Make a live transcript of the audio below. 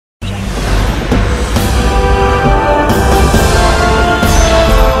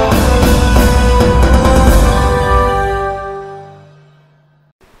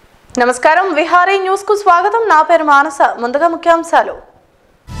నమస్కారం విహారీ న్యూస్ కు స్వాగతం నా పేరు మానస ముందుగా ముఖ్యాంశాలు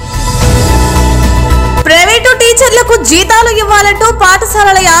ప్రైవేటు టీచర్లకు జీతాలు ఇవ్వాలంటూ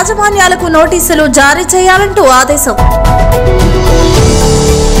పాఠశాలల యాజమాన్యాలకు నోటీసులు జారీ చేయాలంటూ ఆదేశం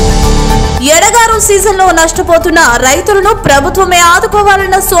ఎడగారు సీజన్లో నష్టపోతున్న రైతులను ప్రభుత్వమే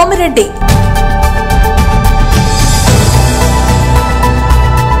ఆదుకోవాలన్న సోమిరెడ్డి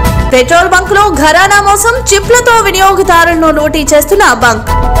పెట్రోల్ బంకులో ఘరానా మోసం చిప్లతో వినియోగదారులను లూటీ చేస్తున్న బంక్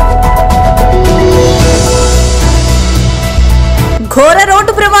ఘోర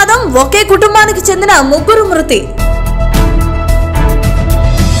రోడ్డు ప్రమాదం ఒకే కుటుంబానికి చెందిన 3 మృతి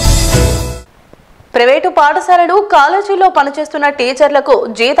ప్రైవేటు పాఠశాలలు కాలేజీల్లో పనిచేస్తున్న టీచర్లకు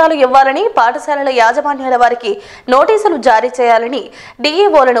జీతాలు ఇవ్వాలని పాఠశాలల యాజమాన్యాల వారికి నోటీసులు జారీ చేయాలని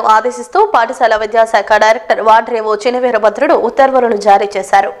డీఈఓలను ఆదేశిస్తూ పాఠశాల విద్యాశాఖ డైరెక్టర్ వాడ్రేవో చినవీరభద్రుడు ఉత్తర్వులను జారీ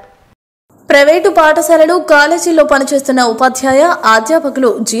చేశారు. ప్రైవేటు పాఠశాలలు కాలేజీల్లో పనిచేస్తున్న ఉపాధ్యాయ అధ్యాపకులు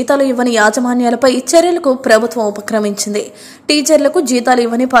జీతాలు ఇవ్వని యాజమాన్యాలపై చర్యలకు ప్రభుత్వం ఉపక్రమించింది. టీచర్లకు జీతాలు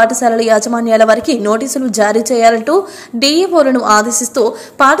ఇవ్వని పాఠశాలల యాజమాన్యాల వారికి నోటీసులు జారీ చేయాలంటూ డీఈఓలను ఆదేశిస్తూ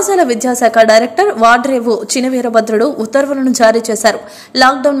పాఠశాల విద్యాశాఖ డైరెక్టర్ వాడ్రేవో చినవీరభద్రుడు ఉత్తర్వులను జారీ చేశారు.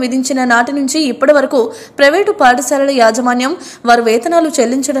 లాక్డౌన్ విధించిన నాటి నుంచి ఇప్పటి వరకు ప్రైవేటు పాఠశాలల యాజమాన్యం వారు వేతనాలు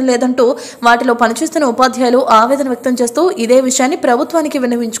చెల్లించడం లేదంటూ వాటిలో పనిచేస్తున్న ఉపాధ్యాయులు ఆవేదన వ్యక్తం చేస్తూ ఇదే విషయాన్ని ప్రభుత్వానికి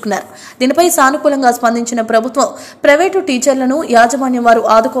విన్నవించుకున్నారు. దీనిపై సానుకూలంగా స్పందించిన ప్రభుత్వం ప్రైవేటు టీచర్లను యాజమాన్యం వారు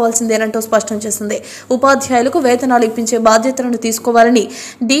ఆదుకోవాల్సిందేనంటూ స్పష్టం చేసింది. ఉపాధ్యాయులకు వేతనాలు ఇప్పించే బాధ్యతలను తీసుకోవాలని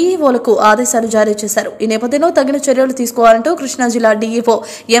డీఈఓలకు ఆదేశాలు జారీ చేశారు. ఈ నేపథ్యంలో తగిన చర్యలు తీసుకోవాలంటూ కృష్ణా జిల్లా DEO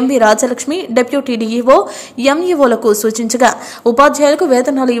MB Rajalakshmi deputy DEO ఎంఈఓలకు సూచించగా ఉపాధ్యాయులకు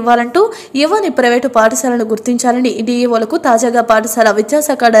వేతనాలు ఇవ్వాలంటూ ఇవ్వని ప్రైవేటు పాఠశాలను గుర్తించాలని డీఈఓలకు తాజాగా పాఠశాల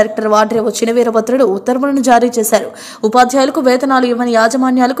విద్యాశాఖ డైరెక్టర్ వాడ్రేవో చినవీరభద్రుడు ఉత్తర్వులను జారీ చేశారు. ఉపాధ్యాయులకు వేతనాలు ఇవ్వని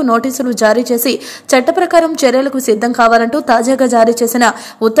యాజమాన్యాలకు నోటీసులు జారీ చేసి చట్ట ప్రకారం చర్యలకు సిద్ధం కావాలంటూ తాజాగా జారీ చేసిన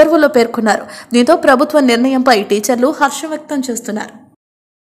ఉత్తర్వుల్లో పేర్కొన్నారు. దీంతో ప్రభుత్వ నిర్ణయంపై టీచర్లు హర్షం వ్యక్తం చేస్తున్నారు.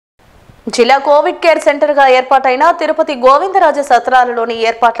 జిల్లా కోవిడ్ కేర్ సెంటర్ గా ఏర్పాటైన తిరుపతి గోవిందరాజ సత్రాలలోని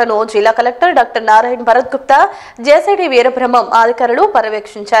ఏర్పాట్లను జిల్లా collector doctor Narayana Bharat Gupta JCD Veerabrahmam అధికారులు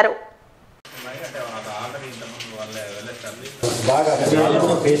పర్యవేక్షించారు.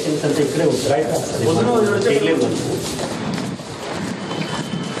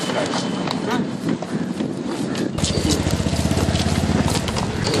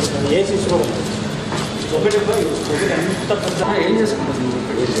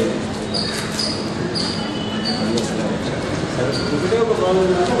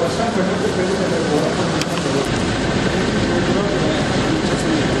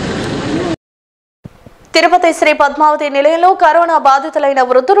 తిరుపతి శ్రీ పద్మావతి నిలయంలో కరోనా బాధితులైన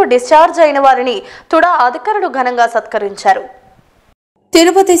వృద్ధులు డిశ్చార్జ్ అయిన వారిని తుడా అధికారులు ఘనంగా సత్కరించారు.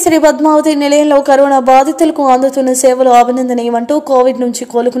 తిరుపతి శ్రీ పద్మావతి నిలయంలో కరోనా బాధితులకు అందుతున్న సేవలు అభినందనీయమంటూ కోవిడ్ నుంచి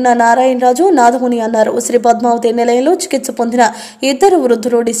కోలుకున్న నారాయణరాజు నాదముని అన్నారు. శ్రీ పద్మావతి నిలయంలో చికిత్స పొందిన 2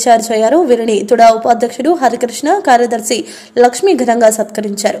 వృద్ధులు డిశ్చార్జ్ అయ్యారు. వీరిని తుడా ఉపాధ్యక్షుడు హరికృష్ణ, కార్యదర్శి లక్ష్మి ఘనంగా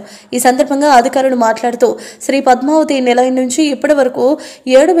సత్కరించారు. ఈ సందర్భంగా అధికారులు మాట్లాడుతూ శ్రీ పద్మావతి నిలయం నుంచి ఇప్పటి వరకు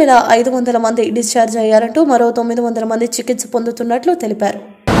 7,500 మంది డిశ్చార్జ్ అయ్యారంటూ మరో 900 మంది చికిత్స పొందుతున్నట్లు తెలిపారు.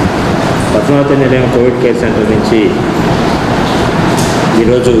 పద్మావతి నిలయం కోవిడ్ కేర్ సెంటర్ నుంచి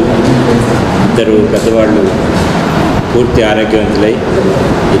ఈరోజు 2 పెద్దవాళ్ళు పూర్తి ఆరోగ్యవంతులై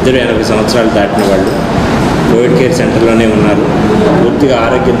 80 సంవత్సరాలు దాటిన వాళ్ళు కోవిడ్ కేర్ సెంటర్లోనే ఉన్నారు. పూర్తిగా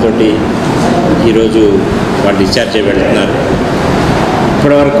ఆరోగ్యంతో ఈరోజు వాళ్ళు డిశ్చార్జ్ అయి వెళ్తున్నారు.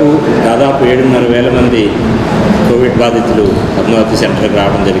 ఇప్పటివరకు దాదాపు 7,500 మంది కోవిడ్ బాధితులు పద్మావతి సెంటర్కి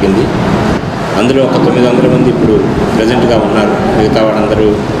రావడం జరిగింది. అందులో ఒక 900 మంది ఇప్పుడు ప్రజెంట్గా ఉన్నారు. మిగతా వాళ్ళందరూ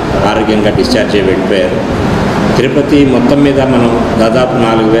ఆరోగ్యంగా డిశ్చార్జ్ అయి వెళ్ళిపోయారు. తిరుపతి మొత్తం మీద మనం దాదాపు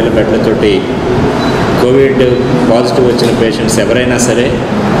 4,000 బెడ్లతోటి కోవిడ్ పాజిటివ్ వచ్చిన పేషెంట్స్ ఎవరైనా సరే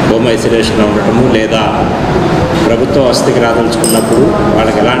హోమ్ ఐసోలేషన్లో ఉండటము లేదా ప్రభుత్వ వసతికి రాదలుచుకున్నప్పుడు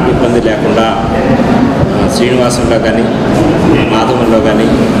వాళ్ళకి ఎలాంటి ఇబ్బంది లేకుండా శ్రీనివాసంలో కానీ, మాధవంలో కానీ,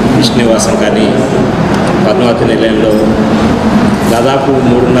 విష్ణునివాసం కానీ పద్మావతి నిలయంలో దాదాపు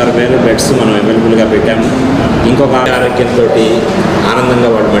 3,500 బెడ్స్ మనం అవైలబుల్గా పెట్టాము. ఇంకొక ఆరోగ్యంతో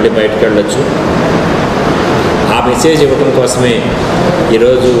ఆనందంగా వాళ్ళు మళ్ళీ బయటకు వెళ్ళొచ్చు. ఆ మెసేజ్ ఇవ్వడం కోసమే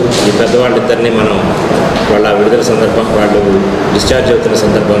ఈరోజు ఈ పెద్దవాళ్ళిద్దరినీ మనం వాళ్ళ విడుదల సందర్భం వాళ్ళు డిశ్చార్జ్ అవుతున్న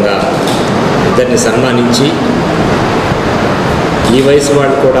సందర్భంగా ఇద్దరిని సన్మానించి ఈ వయసు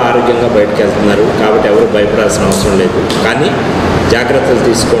వాళ్ళు కూడా ఆరోగ్యంగా బయటకు వెళ్తున్నారు కాబట్టి ఎవరు భయపడాల్సిన అవసరం లేదు. కానీ జాగ్రత్తలు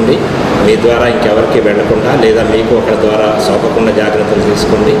తీసుకోండి. మీ ద్వారా ఇంకెవరికి వెళ్లకుండా లేదా మీకు ఒకరి ద్వారా సోకకుండా జాగ్రత్తలు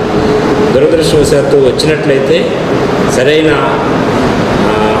తీసుకోండి. దురదృష్టవశాత్తు వచ్చినట్లయితే సరైన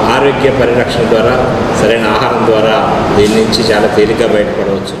ఆరోగ్య పరిరక్షణ ద్వారా, సరైన ఆహారం ద్వారా దీని నుంచి చాలా తేలిగ్గా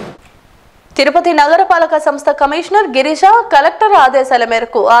బయటపడవచ్చు. తిరుపతి నగరపాలక సంస్థ కమిషనర్ గిరీష కలెక్టర్ ఆదేశాల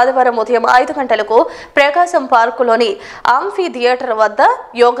మేరకు ఆదివారం ఉదయం 5 గంటలకు ప్రకాశం పార్కులోని ఆంఫీ థియేటర్ వద్ద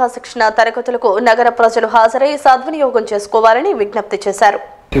యోగా శిక్షణ తరగతులకు నగర ప్రజలు హాజరై సద్వినియోగం చేసుకోవాలని విజ్ఞప్తి చేశారు.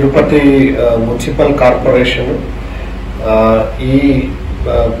 తిరుపతి మున్సిపల్ కార్పొరేషన్ ఈ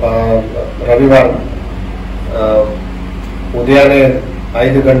రవివారం ఉదయాన్నే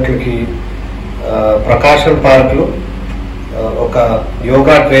 5 గంటలకి ప్రకాశం పార్క్లో ఒక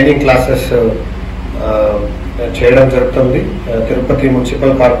యోగా ట్రైనింగ్ క్లాసెస్ చేయడం జరుగుతుంది. Tirupati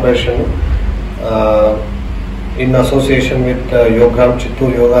municipal corporation in association with యోగ్రామ్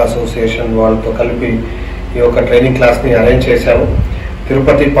Chittoor yoga association వాళ్ళతో కలిపి ఈ యొక్క ట్రైనింగ్ క్లాస్ని అరేంజ్ చేశాము.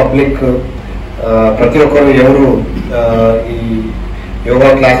 తిరుపతి పబ్లిక్ ప్రతి ఒక్కరు ఎవరు ఈ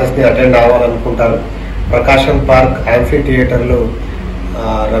యోగా క్లాసెస్ని అటెండ్ అవ్వాలనుకుంటారు ప్రకాశం పార్క్ యాంఫీ థియేటర్లో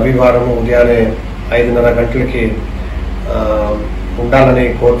రవివారం ఉదయాన్నే 5:30 గంటలకి ఉండాలని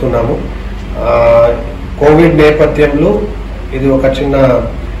కోరుతున్నాము. కోవిడ్ నేపథ్యంలో ఇది ఒక చిన్న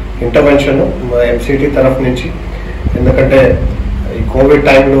ఇంటర్వెన్షన్ ఎంసీటీ తరఫు నుంచి. ఎందుకంటే ఈ కోవిడ్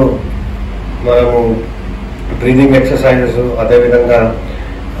టైంలో మనము బ్రీదింగ్ ఎక్సర్సైజెస్ అదేవిధంగా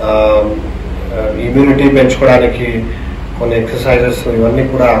ఇమ్యూనిటీ పెంచుకోవడానికి కొన్ని ఎక్సర్సైజెస్ ఇవన్నీ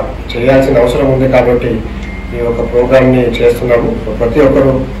కూడా చేయాల్సిన అవసరం ఉంది. కాబట్టి ఈ యొక్క ప్రోగ్రామ్ని చేస్తున్నాము. ప్రతి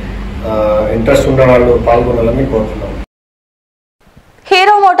ఒక్కరు ఇంట్రెస్ట్ ఉన్న వాళ్ళు పాల్గొనాలని కోరుతున్నాము.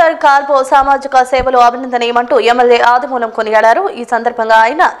 హీరో మోటార్ కార్పో సామాజిక సేవలు అభినందనీయమంటూ ఎమ్మెల్యే ఆదిమూలం కొనియాడారు. ఈ సందర్భంగా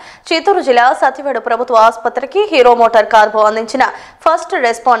ఆయన చిత్తూరు జిల్లా సత్యవేడు ప్రభుత్వ ఆసుపత్రికి హీరో మోటార్ కార్పో అందించిన ఫస్ట్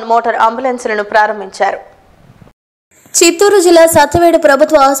రెస్పాండ్ మోటార్ అంబులెన్స్లను ప్రారంభించారు. చిత్తూరు జిల్లా సత్యవేడు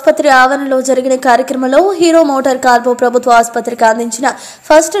ప్రభుత్వ ఆసుపత్రి ఆవరణలో జరిగిన కార్యక్రమంలో హీరో మోటార్ కార్పో ప్రభుత్వ ఆసుపత్రికి అందించిన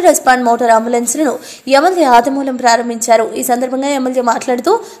ఫస్ట్ రెస్పాండ్ మోటార్ అంబులెన్స్లను ఎమ్మెల్యే ఆదిమూలం ప్రారంభించారు. ఈ సందర్భంగా ఎమ్మెల్యే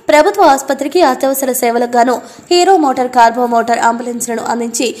మాట్లాడుతూ ప్రభుత్వ ఆసుపత్రికి అత్యవసర సేవలకు గాను హీరో మోటార్ కార్పో మోటార్ అంబులెన్స్లను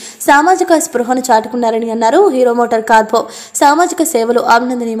అందించి సామాజిక స్పృహను చాటుకున్నారని అన్నారు. హీరో మోటార్ కార్పో సామాజిక సేవలు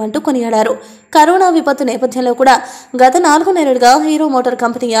అభినందనీయమంటూ కొనియాడారు. కరోనా విపత్తు నేపథ్యంలో కూడా గత 4 నెలలుగా హీరో మోటార్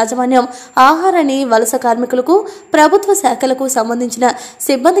కంపెనీ యాజమాన్యం ఆహారాన్ని వలస కార్మికులకు ప్రభుత్వ శాఖలకు సంబంధించిన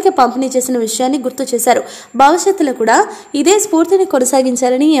సిబ్బందికి పంపిణీ చేసిన విషయాన్ని గుర్తు చేశారు. భవిష్యత్తులో కూడా ఇదే స్ఫూర్తిని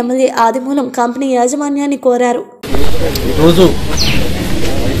కొనసాగించాలని ఎమ్మెల్యే ఆదిమూలం కంపెనీ యాజమాన్యాన్ని కోరారు. ఈరోజు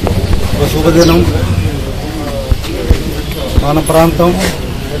శుభదినం. మన ప్రాంతం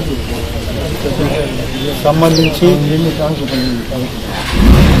సంబంధించి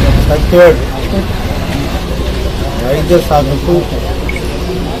సత్యవేడ్ వైద్య శాఖకు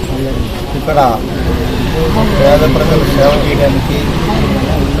ఇక్కడ పేద ప్రజలు సేవ చేయడానికి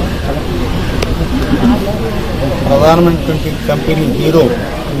ప్రధానమైనటువంటి కంపెనీ హీరో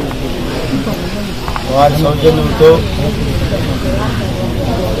వారి సౌజన్యంతో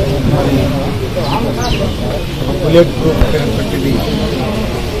మరి బుల్లెట్ ప్రూఫ్ అయినటువంటిది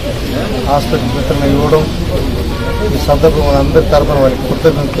హాస్పిటల్ వితరణ ఇవ్వడం ఈ సందర్భంగా అందరి తరఫున వారికి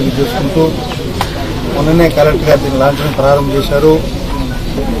కృతజ్ఞతలు తెలియజేసుకుంటూ మొన్ననే కలెక్టర్ గారు దీన్ని లాంఛనం ప్రారంభం చేశారు.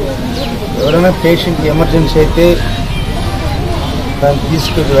 ఎవరైనా పేషెంట్కి ఎమర్జెన్సీ అయితే దాన్ని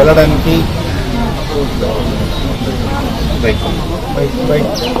తీసుకుని వెళ్ళడానికి బైక్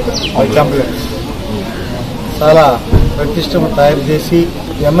అంబులెన్స్ చాలా ప్రతిష్టంగా తయారు చేసి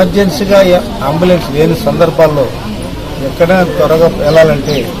ఎమర్జెన్సీగా అంబులెన్స్ లేని సందర్భాల్లో ఎక్కడైనా త్వరగా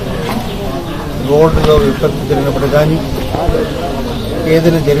వెళ్ళాలంటే రోడ్డులో విపత్తు జరిగినప్పుడు కానీ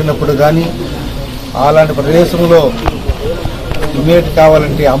ఏదైనా జరిగినప్పుడు కానీ అలాంటి ప్రదేశంలో ఇమీడియట్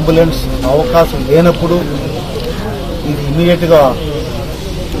కావాలంటే అంబులెన్స్ అవకాశం లేనప్పుడు ఇది ఇమీడియట్గా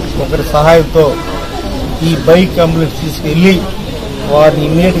ఒకరి సహాయంతో ఈ బైక్ అంబులెన్స్ తీసుకెళ్ళి వారిని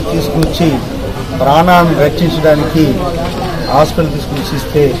ఇమీడియట్గా తీసుకొచ్చి ప్రాణాలను రక్షించడానికి హాస్పిటల్ తీసుకొచ్చి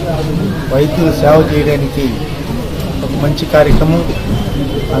ఇస్తే వైద్యులు సేవ చేయడానికి ఒక మంచి కార్యక్రమం.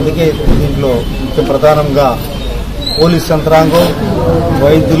 అందుకే దీంట్లో ముఖ్య ప్రధానంగా పోలీస్ యంత్రాంగం,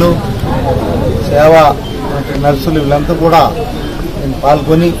 వైద్యులు, సేవా నర్సులు వీళ్ళంతా కూడా నేను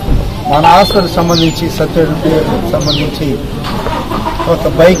పాల్గొని మన హాస్పిటల్ సంబంధించి సర్టిఫికేట్ సంబంధించి ఒక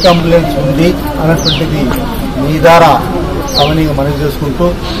బైక్ అంబులెన్స్ ఉంది అన్నటువంటిది మీ ద్వారా అవనీగా మనం చేసుకుంటూ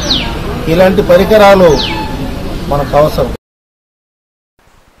ఇలాంటి పరికరాలు మనకు అవసరం.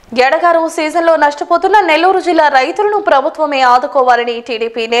 ఎడగారు సీజన్లో నష్టపోతున్న నెల్లూరు జిల్లా రైతులను ప్రభుత్వమే ఆదుకోవాలని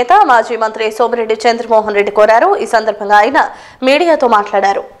టీడీపీ నేత మాజీ మంత్రి సోమిరెడ్డి చంద్రమోహన్ రెడ్డి కోరారు. ఈ సందర్భంగా ఆయన మీడియాతో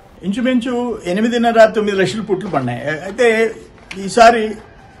మాట్లాడారు. ఇంచుమించు 8.5-9 లక్షల పుట్లు పడినాయి. అయితే ఈసారి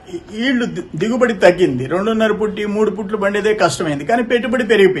ఈళ్లు దిగుబడి తగ్గింది. 2.5 పుట్టి 3 పుట్లు పండేదే కష్టమైంది. కానీ పెట్టుబడి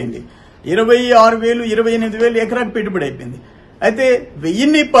పెరిగిపోయింది. 26,000 28,000 ఎకరాకు పెట్టుబడి అయిపోయింది. అయితే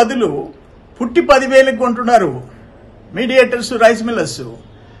 1000 పదులు పుట్టి 10,000 కొంటున్నారు mediators, rice millers.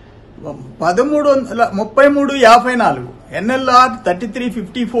 133354 NLR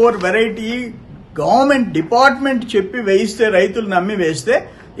 3354 variety government department చెప్పి వేయిస్తే రైతులు నమ్మి వేస్తే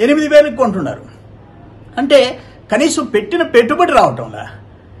 8,000కి కొంటున్నారు. అంటే కనీసం పెట్టిన పెట్టుబడి రావటంలా.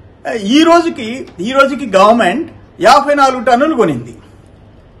 ఈ రోజుకి గవర్నమెంట్ 54 టన్నులు కొనింది.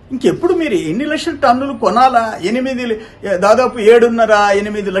 ఇంకెప్పుడు మీరు ఎన్ని లక్షల టన్నులు కొనాలా? దాదాపు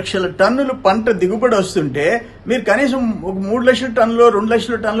 7.5-8 లక్షల టన్నులు పంట దిగుబడి వస్తుంటే మీరు కనీసం ఒక 3 లక్షల టన్నులు 2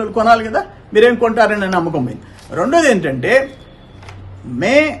 లక్షల టన్నులు కొనాలి కదా. మీరేం కొంటారని నమ్మకం పోయింది. రెండోది ఏంటంటే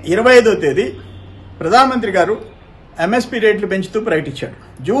మే 25వ తేదీ ప్రధానమంత్రి గారు ఎంఎస్పీ రేట్లు పెంచుతూ ప్రకటించాడు.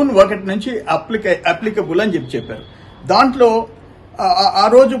 జూన్ 1 నుంచి అప్లికబుల్ అని చెప్పారు. దాంట్లో ఆ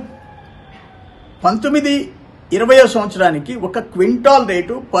రోజు 19-20వ సంవత్సరానికి ఒక క్వింటాల్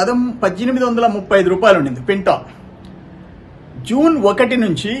రేటు 1835 రూపాయలు ఉండింది క్వింటాల్. జూన్ 1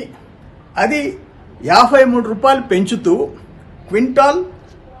 నుంచి అది 53 రూపాయలు పెంచుతూ క్వింటాల్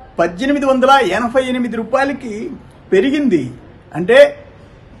 1888 రూపాయలకి పెరిగింది. అంటే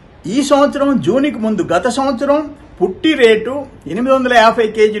ఈ సంవత్సరం జూన్కి ముందు గత సంవత్సరం పుట్టి రేటు 850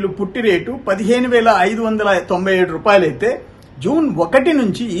 కేజీలు పుట్టి రేటు 15,597 రూపాయలు అయితే జూన్ 1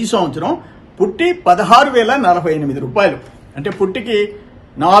 నుంచి ఈ సంవత్సరం పుట్టి 16,048 రూపాయలు. అంటే పుట్టికి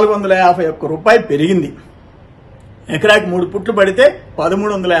 451 రూపాయలు పెరిగింది. ఎకరాకి 3 పుట్లు పడితే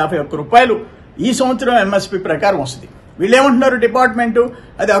 1,351 రూపాయలు ఈ సంవత్సరం ఎంఎస్పీ ప్రకారం వస్తుంది. వీళ్ళు ఏమంటున్నారు డిపార్ట్మెంటు,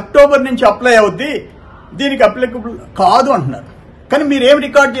 అది అక్టోబర్ నుంచి అప్లై అవుద్ది, దీనికి అప్లికబుల్ కాదు అంటున్నారు. కానీ మీరేం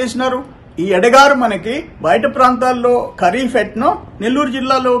రికార్డ్ చేసినారు? ఈ ఎడగారు మనకి బయట ప్రాంతాల్లో ఖరీఫ్ ఎట్నో నెల్లూరు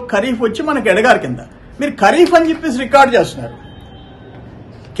జిల్లాలో ఖరీఫ్ వచ్చి మనకి ఎడగారు కింద. మీరు ఖరీఫ్ అని చెప్పేసి రికార్డ్ చేస్తున్నారు.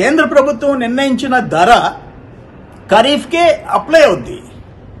 కేంద్ర ప్రభుత్వం నిర్ణయించిన ధర ఖరీఫ్కే అప్లై అవుద్ది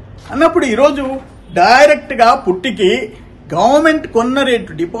అన్నప్పుడు ఈరోజు డైరెక్ట్గా పుట్టికి గవర్నమెంట్ కొన్న రేటు,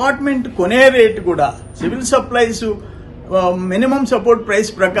 డిపార్ట్మెంట్ కొనే రేటు కూడా civil supplies minimum support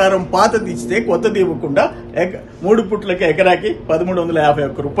price ప్రకారం పాతది ఇస్తే కొత్తది ఇవ్వకుండా 3 పుట్లకి ఎకరాకి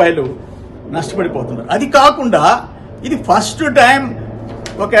 1,351 రూపాయలు నష్టపడిపోతున్నారు. అది కాకుండా ఇది ఫస్ట్ టైం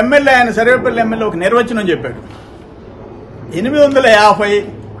ఒక ఎమ్మెల్యే, ఆయన సర్వేపల్లి ఎమ్మెల్యే ఒక నిర్వచనం చెప్పాడు. 850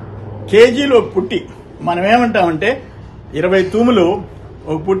 కేజీలు ఒక పుట్టి, మనం ఏమంటామంటే 20 తూములు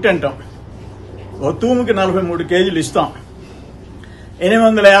ఒక పుట్టి అంటాం. ఒక తూముకి 43 కేజీలు ఇస్తాం.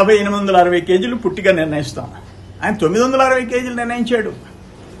 850-860 కేజీలు పుట్టిగా నిర్ణయిస్తాం. ఆయన 960 కేజీలు నిర్ణయించాడు.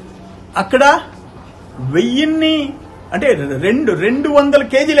 అక్కడ 1000 అంటే 200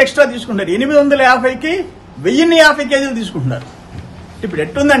 కేజీలు ఎక్స్ట్రా తీసుకుంటారు. 850కి 1050 కేజీలు తీసుకుంటున్నారు. ఇప్పుడు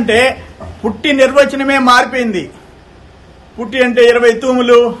ఎట్టుందంటే పుట్టి నిర్వచనమే మారిపోయింది. పుట్టి అంటే 20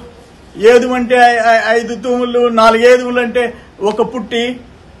 తూములు, ఏదు అంటే 5 తూములు, 4 ఏదువులు అంటే ఒక పుట్టి,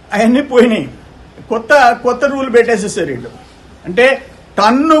 అవన్నీ పోయినాయి. కొత్త రూల్ పెట్టేసేసారు వీళ్ళు. అంటే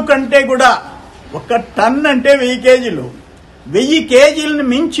టన్ను కంటే కూడా ఒక టన్ అంటే 1000 కేజీలు, 1000 కేజీలను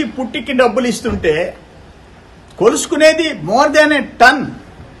మించి పుట్టికి డబ్బులు ఇస్తుంటే కొలుసుకునేది మోర్ దాన్ ఏ టన్,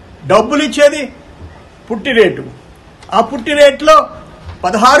 డబ్బులు ఇచ్చేది పుట్టి రేటు. ఆ పుట్టి రేట్లో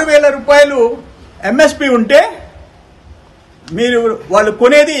 16,000 రూపాయలు ఎంఎస్పి ఉంటే వాళ్ళు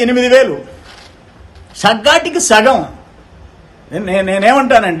కొనేది 8,000. సగ్గాటికి సగం.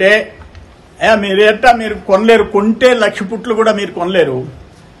 నేనేమంటానంటే మీరు కొనలేరు, కొంటే 1,00,000 పుట్లు కూడా మీరు కొనలేరు.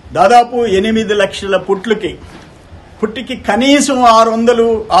 దాదాపు 8 లక్షల పుట్టికి కనీసం 600,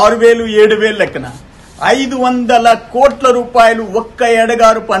 6,000, 7,000 లెక్కన 500 కోట్ల రూపాయలు ఒక్క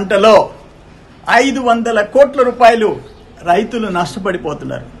ఎడగారు పంటలో 500 కోట్ల రూపాయలు రైతులు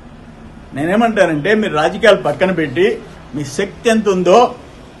నష్టపడిపోతున్నారు. నేనేమంటానంటే మీరు రాజకీయాలు పక్కన పెట్టి మీ శక్తి ఎంత ఉందో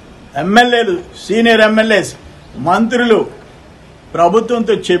ఎమ్మెల్యేలు, సీనియర్ ఎమ్మెల్యేస్, మంత్రులు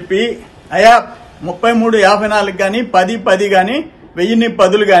ప్రభుత్వంతో చెప్పి అయా 33-54 కానీ 10-10 కానీ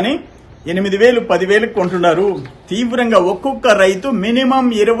 1010 కానీ 8,000, 10,000 కొంటున్నారు. తీవ్రంగా ఒక్కొక్క రైతు మినిమం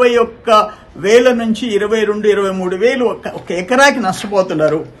 21,000 నుంచి 22-23,000 ఒక ఎకరాకి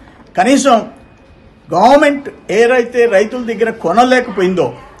నష్టపోతున్నారు. కనీసం గవర్నమెంట్ ఏదైతే రైతుల దగ్గర కొనలేకపోయిందో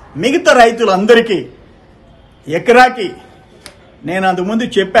మిగతా రైతులందరికీ ఎకరాకి, నేను అంతకుముందు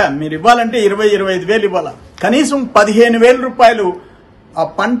చెప్పా, మీరు ఇవ్వాలంటే 20-25,000 ఇవ్వాలా. కనీసం 15,000 రూపాయలు ఆ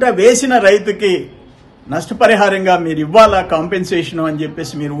పంట వేసిన రైతుకి నష్టపరిహారంగా మీరు ఇవ్వాలా, కాంపెన్సేషన్ అని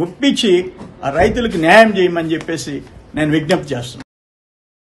చెప్పేసి మీరు ఒప్పించి ఆ రైతులకు న్యాయం చేయమని చెప్పేసి నేను విజ్ఞప్తి చేస్తున్నాను.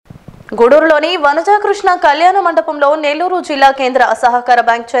 గూడూరులోని వనజాకృష్ణ కళ్యాణ మండపంలో నెల్లూరు జిల్లా కేంద్ర సహకార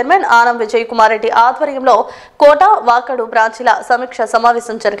బ్యాంక్ చైర్మన్ ఆనం విజయ్ కుమార్ రెడ్డి ఆధ్వర్యంలో కోట, వాకడు బ్రాంచీల సమీక్ష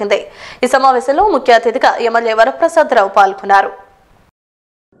సమావేశం జరిగింది. ఈ సమావేశంలో ముఖ్య అతిథిగా ఎమ్మెల్యే వరప్రసాదరావు పాల్గొన్నారు.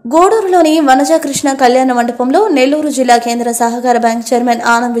 గూడూరులోని వనజాకృష్ణ కళ్యాణ మండపంలో నెల్లూరు జిల్లా కేంద్ర సహకార బ్యాంక్ చైర్మన్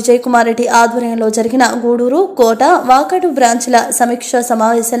ఆనం విజయ్ కుమార్ రెడ్డి ఆధ్వర్యంలో జరిగిన గూడూరు, కోట, వాకడు బ్రాంచ్ల సమీక్ష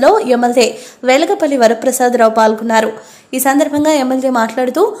సమావేశంలో ఎమ్మెల్యే వెలగపల్లి వరప్రసాదరావు పాల్గొన్నారు. ఈ సందర్భంగా ఎమ్మెల్యే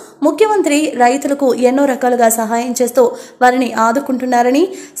మాట్లాడుతూ ముఖ్యమంత్రి రైతులకు ఎన్నో రకాలుగా సహాయం చేస్తూ వారిని ఆదుకుంటున్నారని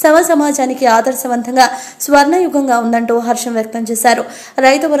సమాజానికి ఆదర్శవంతంగా స్వర్ణయుగంగా ఉందంటూ హర్షం వ్యక్తం చేశారు.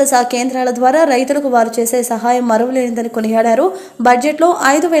 రైతు భరోసా కేంద్రాల ద్వారా రైతులకు వారు చేసే సహాయం మరువలేనిదని కొనియాడారు. బడ్జెట్లో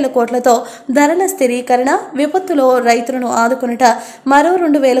 5,000 కోట్లతో ధరల స్థిరీకరణ, విపత్తులో రైతులను ఆదుకునుట మరో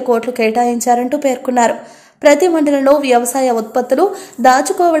 2,000 కోట్లు కేటాయించారంటూ పేర్కొన్నారు. ప్రతి మండలంలో వ్యవసాయ ఉత్పత్తులు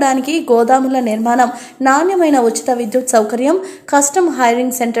దాచుకోవడానికి గోదాముల నిర్మాణం, నాణ్యమైన ఉచిత విద్యుత్ సౌకర్యం, కస్టమ్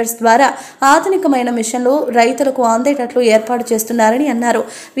హైరింగ్ సెంటర్స్ ద్వారా ఆధునికమైన మిషన్లు రైతులకు అందేటట్లు ఏర్పాటు చేస్తున్నారని అన్నారు.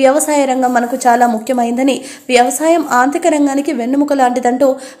 వ్యవసాయ రంగం మనకు చాలా ముఖ్యమైందని, వ్యవసాయం ఆర్థిక రంగానికి వెన్నెముక లాంటిదంటూ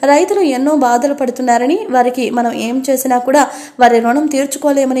రైతులు ఎన్నో బాధలు పడుతున్నారని, వారికి మనం ఏం చేసినా కూడా వారి రుణం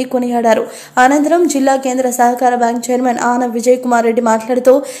తీర్చుకోలేమని కొనియాడారు. అనంతరం జిల్లా కేంద్ర సహకార బ్యాంక్ చైర్మన్ ఆన విజయ్ కుమార్ రెడ్డి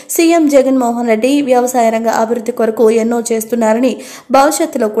మాట్లాడుతూ సీఎం జగన్మోహన్ రెడ్డి వ్యవసాయ రంగ అభివృద్ధి కొరకు ఎన్నో చేస్తున్నారని,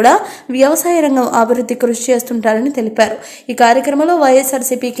 భవిష్యత్తులో కూడా వ్యవసాయ రంగం అభివృద్ధి కృషి చేస్తుంటారని తెలిపారు. ఈ కార్యక్రమంలో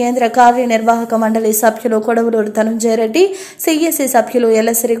వైఎస్ఆర్సీపీ కేంద్ర కార్యనిర్వాహక మండలి సభ్యులు కొడవలూరు ధనంజయ రెడ్డి, సిఎస్సి సభ్యులు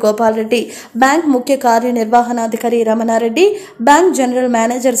ఎల్లసిరి గోపాల్ రెడ్డి, బ్యాంక్ ముఖ్య కార్యనిర్వహణాధికారి Ramanareddy, bank general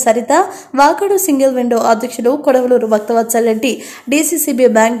manager Saritha, వాకడు single window అధ్యక్షులు Kodavalur Bhaktavatsal Reddy, DCCB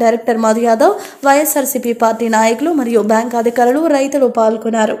bank director Madhu Yadav, YSRCP party నాయకులు మరియు బ్యాంక్ అధికారులు, రైతులు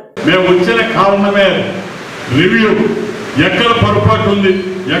పాల్గొన్నారు. రివ్యూ ఎక్కడ పొరపాటు ఉంది,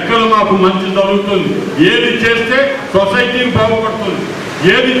 ఎక్కడ మాకు మంచి జరుగుతుంది, ఏది చేస్తే సొసైటీకి బాగుపడుతుంది,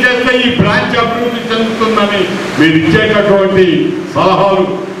 ఏది చేస్తే ఈ బ్రాంచ్ అభివృద్ధి చెందుతుందని మీరు ఇచ్చేటటువంటి సలహాలు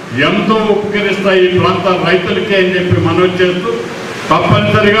ఎంతో ఉపకరిస్తాయి ఈ ప్రాంత రైతులకే అని చెప్పి మనవి చేస్తూ,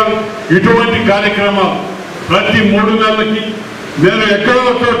 తప్పనిసరిగా ఇటువంటి కార్యక్రమాలు ప్రతి 3 నెలలకి నేను ఎక్కడో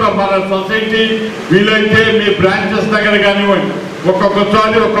చోట మన సొసైటీ వీలైతే మీ బ్రాంచెస్ దగ్గర కానివ్వండి,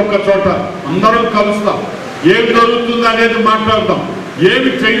 ఒక్కొక్కసారి ఒక్కొక్క చోట అందరం కలుస్తాం, ఏమి జరుగుతుంది అనేది మాట్లాడదాం,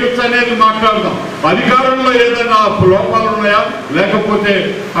 ఏమి చేయొచ్చు అనేది మాట్లాడదాం. అధికారంలో ఏదైనా లోపాలు ఉన్నాయా, లేకపోతే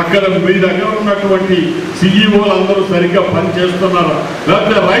అక్కడ మీ దగ్గర ఉన్నటువంటి సిఈఓలు అందరూ సరిగ్గా పనిచేస్తున్నారా,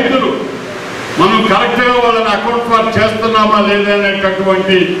 లేకపోతే రైతులు మనం కరెక్ట్గా వాళ్ళని అకౌంట్ ఫార్ చేస్తున్నామా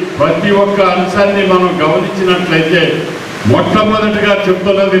లేదనేటటువంటి ప్రతి ఒక్క అంశాన్ని మనం గమనించినట్లయితే మొట్టమొదటిగా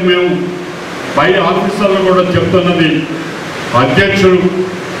చెప్తున్నది, మేము పై ఆఫీసర్లు కూడా చెప్తున్నది, అధ్యక్షుడు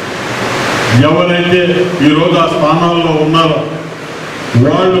ఎవరైతే ఈరోజు ఆ స్థానాల్లో ఉన్నారో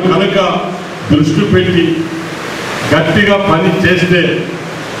వాళ్ళు కనుక దృష్టి పెట్టి గట్టిగా పని చేస్తే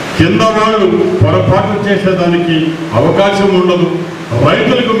కింద వాళ్ళు పొరపాటు చేసేదానికి అవకాశం ఉండదు,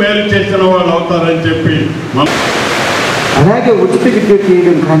 రైతులకు మేలు చేసిన వాళ్ళు అవుతారని చెప్పి అలాగే ఉచిత విద్యుత్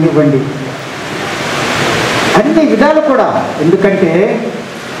చేయడం కానివ్వండి, అన్ని విధాలు కూడా. ఎందుకంటే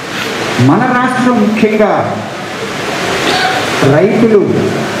మన రాష్ట్రం ముఖ్యంగా రైతులు,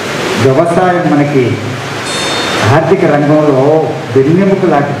 వ్యవసాయం మనకి ఆర్థిక రంగంలో వెన్నెముక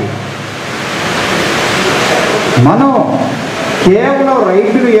లాంటిది. మనం కేవలం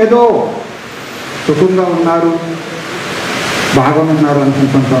రైతులు ఏదో సుఖంగా ఉన్నారు, బాగున్నారు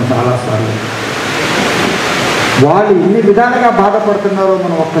అనుకుంటుంటాం చాలాసార్లు. వాళ్ళు ఎన్ని విధాలుగా బాధపడుతున్నారో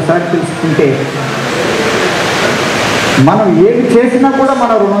మనం ఒక్కసారి తెలుసుకుంటే మనం ఏమి చేసినా కూడా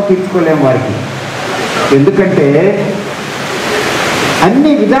మన రుణం తీర్చుకోలేము వారికి. ఎందుకంటే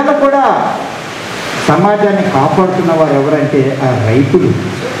అన్ని విధాలు కూడా సమాజాన్ని కాపాడుతున్న వారు ఎవరంటే ఆ రైతులు.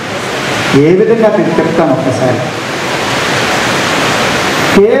 ఏ విధంగా చెప్తాను ఒక్కసారి.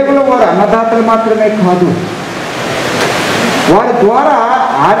 కేవలం వారు అన్నదాతలు మాత్రమే కాదు, వారి ద్వారా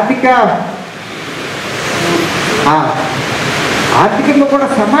ఆర్థికంగా కూడా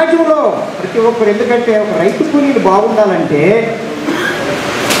సమాజంలో ప్రతి ఒక్కరు. ఎందుకంటే ఒక రైతు కూలీలు బాగుండాలంటే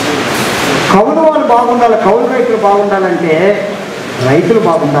కౌలు వాళ్ళు బాగుండాలి, కౌలు రైతులు బాగుండాలంటే రైతులు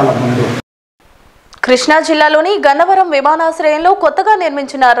బాగుండాలి ముందు. కృష్ణా జిల్లాలోని గన్నవరం విమానాశ్రయంలో కొత్తగా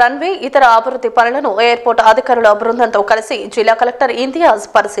నిర్మించిన రన్వే, ఇతర అభివృద్ధి పనులను ఎయిర్పోర్ట్ అధికారుల బృందంతో కలిసి జిల్లా కలెక్టర్ ఇంతియాజ్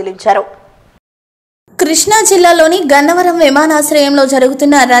పరిశీలించారు. కృష్ణా జిల్లాలోని గన్నవరం విమానాశ్రయంలో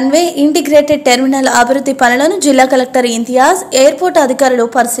జరుగుతున్న రన్వే, ఇంటిగ్రేటెడ్ టెర్మినల్ అభివృద్ధి పనులను జిల్లా కలెక్టర్ ఇంతియాజ్, ఎయిర్పోర్ట్ అధికారులు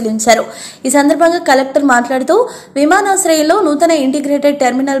పరిశీలించారు. ఈ సందర్భంగా కలెక్టర్ మాట్లాడుతూ విమానాశ్రయంలో నూతన ఇంటిగ్రేటెడ్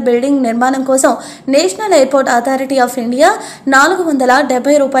టెర్మినల్ బిల్డింగ్ నిర్మాణం కోసం national airport authority of India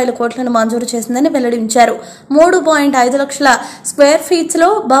 470 కోట్లను మంజూరు చేసిందని వెల్లడించారు. 3.5 లక్షల స్క్వేర్ ఫీట్స్ లో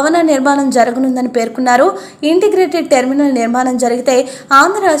భవన నిర్మాణం జరగనుందని పేర్కొన్నారు. ఇంటిగ్రేటెడ్ టెర్మినల్ నిర్మాణం జరిగితే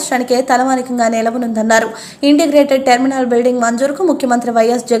ఆంధ్ర రాష్ట్రానికే తలమానికంగా నిలవనుందన్నారు. ఇంటిగ్రేటెడ్ టెర్మినల్ బిల్డింగ్ మంజూరుకు ముఖ్యమంత్రి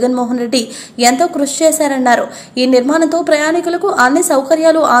వైఎస్ జగన్మోహన్ రెడ్డి ఎంతో కృషి చేశారన్నారు. ఈ నిర్మాణంతో ప్రయాణికులకు అన్ని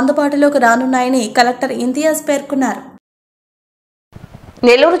సౌకర్యాలు అందుబాటులోకి రానున్నాయని కలెక్టర్ ఇంతియాజ్ పేర్కొన్నారు.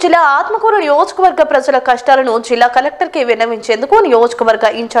 నెల్లూరు జిల్లా ఆత్మకూరు నియోజకవర్గ ప్రజల కష్టాలను జిల్లా కలెక్టర్కి విన్నవించేందుకు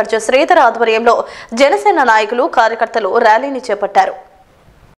నియోజకవర్గ ఇన్ఛార్జ్ శ్రీధర్ ఆధ్వర్యంలో జనసేన నాయకులు, కార్యకర్తలు ర్యాలీని చేపట్టారు.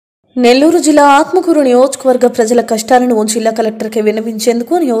 నెల్లూరు జిల్లా ఆత్మకూరు నియోజకవర్గ ప్రజల కష్టాలను జిల్లా కలెక్టర్కి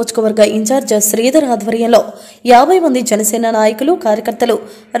విన్నవించేందుకు నియోజకవర్గ ఇన్ఛార్జ్ శ్రీధర్ ఆధ్వర్యంలో 50 మంది జనసేన నాయకులు కార్యకర్తలు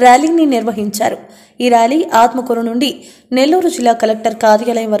ర్యాలీని నిర్వహించారు. ఈ ర్యాలీ ఆత్మకూరు నుండి నెల్లూరు జిల్లా కలెక్టర్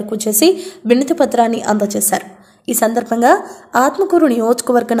కార్యాలయం వరకు చేసి వినతి పత్రాన్ని అందజేశారు. ఈ సందర్భంగా ఆత్మకూరు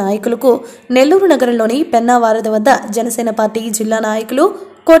నియోజకవర్గ నాయకులకు నెల్లూరు నగరంలోని పెన్నా వారధి వద్ద జనసేన పార్టీ జిల్లా నాయకులు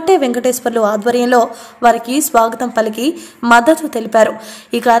కొట్టే వెంకటేశ్వర్లు ఆధ్వర్యంలో వారికి స్వాగతం పలికి మద్దతు తెలిపారు.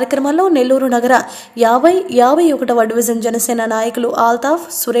 ఈ కార్యక్రమంలో నెల్లూరు నగర 51వ డివిజన్ జనసేన నాయకులు ఆల్తాఫ్,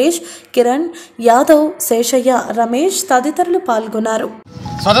 సురేష్, కిరణ్, యాదవ్, శేషయ్య, రమేష్ తదితరులు పాల్గొన్నారు.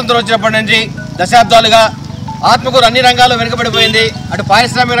 స్వతంత్రం వచ్చినప్పటి నుంచి దశాబ్దాలుగా ఆత్మకూరు అన్ని రంగాల్లో వెనుకబడిపోయింది. అటు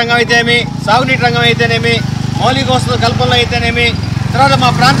పారిశ్రామిక రంగం అయితేనేమి, సాగునీటి రంగం అయితేనేమి, మౌలిక వసతుల కల్పనలో అయితేనేమి, తర్వాత మా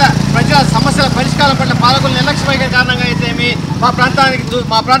ప్రాంత ప్రజల సమస్యల పరిష్కారం పట్ల పాలకుల నిర్లక్ష్యమైన కారణంగా అయితేనేమి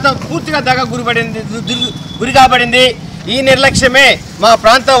మా ప్రాంతం పూర్తిగా గురి కాబడింది. ఈ నిర్లక్ష్యమే మా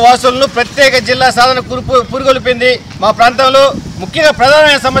ప్రాంత వాసులను ప్రత్యేక జిల్లా సాధన పురుగొల్పింది. మా ప్రాంతంలో ముఖ్యంగా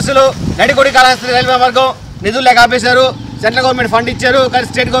ప్రధానమైన సమస్యలు నడికొడి కాళహస్తి రైల్వే మార్గం నిధులు లేక ఆపేశారు. సెంట్రల్ గవర్నమెంట్ ఫండ్ ఇచ్చారు, కానీ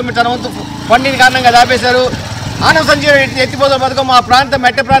స్టేట్ గవర్నమెంట్ తన వంతు ఫండింగ్ కారణంగా ఆపేశారు. ఆనంద సంజీవరెడ్డి ఎత్తిపోతల పథకం మా ప్రాంత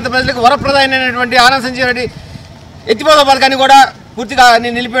మెట్ట ప్రాంత ప్రజలకు వరప్రదాయమైనటువంటి ఆనంద సంజీవరెడ్డి ఎత్తిపోతల పథకాన్ని కూడా పూర్తిగా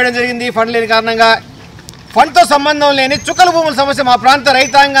నిలిపేయడం జరిగింది. ఫండ్ లేని కారణంగా ఫండ్తో సంబంధం లేని చుక్కల భూముల సమస్య మా ప్రాంత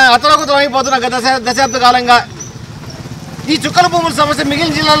రైతాంగం అతలకుతలమైపోతున్న గత దశాబ్ద కాలంగా. ఈ చుక్కల భూముల సమస్య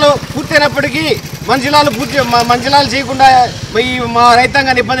మిగిలిన జిల్లాలో పూర్తయినప్పటికీ మన జిల్లాలు చేయకుండా మా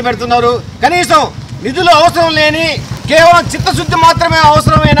రైతాంగాన్ని ఇబ్బంది పెడుతున్నారు. కనీసం నిధులు అవసరం లేని కేవలం చిత్తశుద్ధి మాత్రమే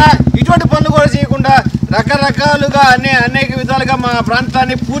అవసరమైన ఇటువంటి పనులు కూడా చేయకుండా రకరకాలుగా అనేక విధాలుగా మా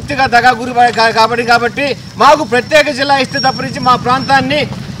ప్రాంతాన్ని పూర్తిగా దగా గురి కాబట్టి మాకు ప్రత్యేక జిల్లా ఇస్తే తప్పనించి మా ప్రాంతాన్ని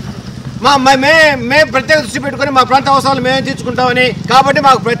మేము ప్రత్యేక దృష్టి పెట్టుకొని మా ప్రాంత అవసరాలు మేమే తీర్చుకుంటామని, కాబట్టి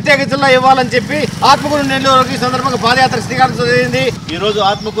మాకు ప్రత్యేక జిల్లా ఇవ్వాలని చెప్పి ఆత్మకూరు నెల్లూరు ఈ సందర్భంగా పాదయాత్ర శ్రీకారం జరిగింది. ఈరోజు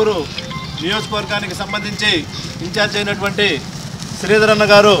ఆత్మకూరు నియోజకవర్గానికి సంబంధించి ఇన్ఛార్జ్ అయినటువంటి శ్రీధర్ అన్న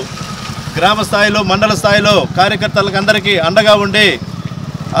గారు గ్రామ స్థాయిలో, మండల స్థాయిలో కార్యకర్తలకు అందరికీ అండగా ఉండి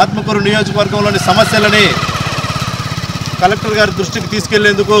ఆత్మకూరు నియోజకవర్గంలోని సమస్యలని కలెక్టర్ గారి దృష్టికి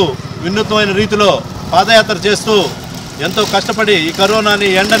తీసుకెళ్లేందుకు వినూత్నమైన రీతిలో పాదయాత్ర చేస్తూ ఎంతో కష్టపడి ఈ కరోనాని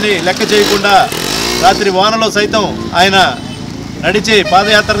ఎండని లెక్క చేయకుండా రాత్రి వానలో సైతం ఆయన నడిచి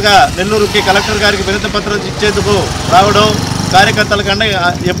పాదయాత్రగా నెల్లూరుకి కలెక్టర్ గారికి వినతి పత్రం ఇచ్చేందుకు రావడం, కార్యకర్తలకు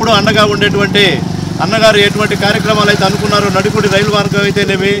ఎప్పుడూ అండగా ఉండేటువంటి అన్నగారు ఎటువంటి కార్యక్రమాలు అయితే అనుకున్నారో, నడికుడి రైలు మార్గం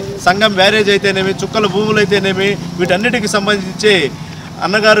అయితేనేమి, సంగం బ్యారేజ్ అయితేనేమి, చుక్కల భూములు అయితేనేమి, వీటన్నిటికి సంబంధించి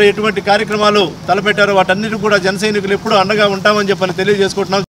అన్నగారు ఎటువంటి కార్యక్రమాలు తలపెట్టారో వాటన్నిటి కూడా జన సైనికులు ఎప్పుడూ అండగా ఉంటామని చెప్పని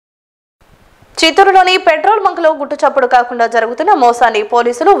తెలియజేసుకుంటున్నాం. చిత్తూరులోని పెట్రోల్ బంకులో గుట్టు చప్పుడు కాకుండా జరుగుతున్న మోసాన్ని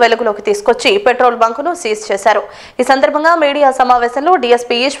పోలీసులు వెలుగులోకి తీసుకొచ్చి పెట్రోల్ బంకును సీజ్ చేశారు. ఈ సందర్భంగా మీడియా సమావేశంలో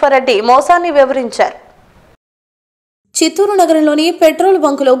డీఎస్పీ ఈశ్వర్రెడ్డి మోసాన్ని వివరించారు. చిత్తూరు నగరంలోని పెట్రోల్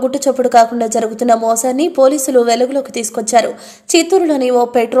బంకులో గుట్టు చప్పుడు కాకుండా జరుగుతున్న మోసాన్ని పోలీసులు వెలుగులోకి తీసుకొచ్చారు. చిత్తూరులోని ఓ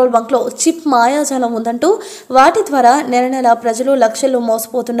పెట్రోల్ బంక్లో చిప్ మాయాజాలం ఉందంటూ వాటి ద్వారా నెల ప్రజలు లక్షల్లో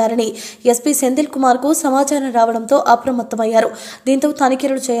మోసపోతున్నారని ఎస్పీ సెంధిల్ కుమార్ కు సమాచారం రావడంతో అప్రమత్తమయ్యారు. దీంతో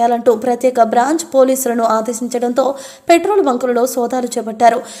తనిఖీలు చేయాలంటూ ప్రత్యేక బ్రాంచ్ పోలీసులను ఆదేశించడంతో పెట్రోల్ బంకులలో సోదాలు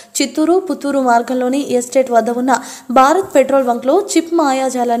చేపట్టారు. చిత్తూరు, పుత్తూరు మార్గంలోని ఎస్టేట్ వద్ద ఉన్న భారత్ పెట్రోల్ బంక్లో చిప్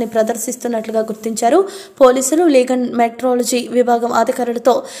మాయాజాలాన్ని ప్రదర్శిస్తున్నట్లుగా గుర్తించారు. పోలీసులు లీగల్ మెట్రాలజీ విభాగం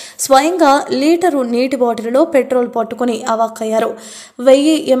అధికారులతో స్వయంగా లీటరు నీటి బాటిల్లో పెట్రోల్ పట్టుకుని అవాక్కయ్యారు.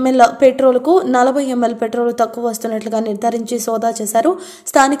 1000 ml పెట్రోల్కు 40 ml పెట్రోల్ తక్కువ వస్తున్నట్లుగా నిర్ధారించి సోదా చేశారు.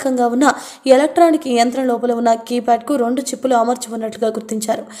 స్థానికంగా ఉన్న ఎలక్ట్రానిక్ యంత్రం లోపల ఉన్న కీప్యాడ్ కు 2 చిప్పులు అమర్చి ఉన్నట్లుగా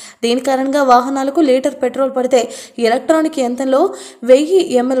గుర్తించారు. దీని కారణంగా వాహనాలకు లీటర్ పెట్రోల్ పడితే ఎలక్ట్రానిక్ యంత్రంలో 1000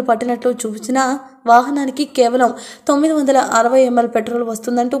 ml పట్టినట్లు చూపించినా వాహనానికి కేవలం 960 ml పెట్రోల్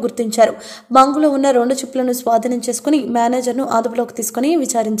వస్తుందంటూ గుర్తించారు. బంకులో ఉన్న 2 చిప్లను స్వాధీనం చేసుకుని మేనేజర్ను అదుపులోకి తీసుకుని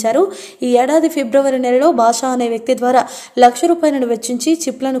విచారించారు. ఈ ఏడాది ఫిబ్రవరి నెలలో భాషా అనే వ్యక్తి ద్వారా ₹1,00,000 వెచ్చించి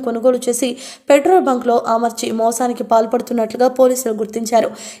చిప్లను కొనుగోలు చేసి పెట్రోల్ బంక్లో అమర్చి మోసానికి పాల్పడుతున్నట్లుగా పోలీసులు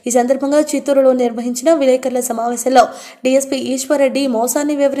గుర్తించారు. ఈ సందర్భంగా చిత్తూరులో నిర్వహించిన విలేకరుల సమావేశంలో డీఎస్పీ ఈశ్వర్రెడ్డి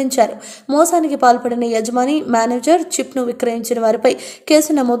మోసాన్ని వివరించారు. మోసానికి పాల్పడిన యజమాని, మేనేజర్, చిప్ను విక్రయించిన వారిపై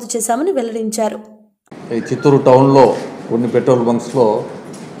కేసు నమోదు చేశామని వెల్లడించారు. ఈ చిత్తూరు టౌన్లో కొన్ని పెట్రోల్ బంక్స్లో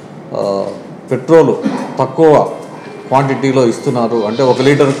పెట్రోల్ తక్కువ క్వాంటిటీలో ఇస్తున్నారు. అంటే 1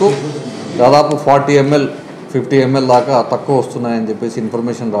 లీటర్కు దాదాపు 40 ml 50 ml దాకా తక్కువ వస్తున్నాయని చెప్పేసి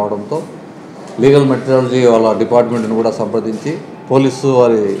ఇన్ఫర్మేషన్ రావడంతో లీగల్ మెట్రాలజీ వాళ్ళ డిపార్ట్మెంట్ని కూడా సంప్రదించి పోలీసు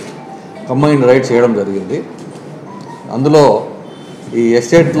వారి కంబైన్డ్ రైడ్ చేయడం జరిగింది. అందులో ఈ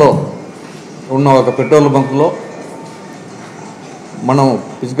ఎస్టేట్లో ఉన్న ఒక పెట్రోల్ బంక్లో మనం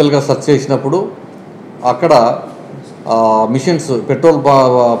ఫిజికల్గా సెర్చ్ చేసినప్పుడు అక్కడ మిషన్స్, పెట్రోల్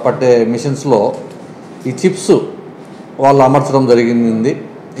పట్టే మిషన్స్లో ఈ చిప్స్ వాళ్ళు అమర్చడం జరిగింది.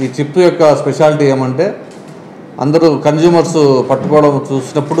 ఈ చిప్ యొక్క స్పెషాలిటీ ఏమంటే అందరూ కన్జ్యూమర్స్ పట్టుకోవడం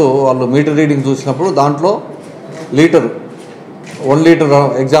చూసినప్పుడు వాళ్ళు మీటర్ రీడింగ్ చూసినప్పుడు దాంట్లో లీటర్ 1 లీటర్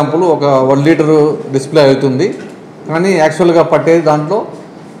ఎగ్జాంపుల్ ఒక 1 లీటర్ డిస్ప్లే అవుతుంది, కానీ యాక్చువల్గా పట్టేది దాంట్లో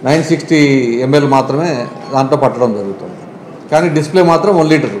 960 ml మాత్రమే దాంట్లో పట్టడం జరుగుతుంది, కానీ డిస్ప్లే మాత్రం 1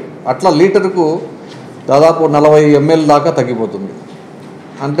 లీటర్. అట్లా లీటర్కు దాదాపు 40 ml దాకా తగ్గిపోతుంది.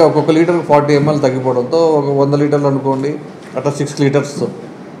 అంటే ఒక్కొక్క లీటర్కి 40 ml తగ్గిపోవడంతో ఒక 100 లీటర్లు అనుకోండి, అట్లా 6 లీటర్స్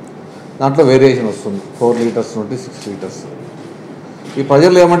దాంట్లో వేరియేషన్ వస్తుంది. 4 లీటర్స్ నుండి 6 లీటర్స్. ఈ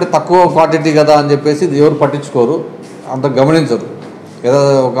ప్రజలు ఏమంటే తక్కువ క్వాంటిటీ కదా అని చెప్పేసి ఎవరు పట్టించుకోరు, అంత గమనించరు. ఏదో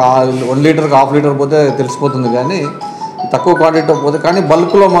ఒక 1 లీటర్కి ½ లీటర్ పోతే తెలిసిపోతుంది, కానీ తక్కువ క్వాంటిటీ పోతే, కానీ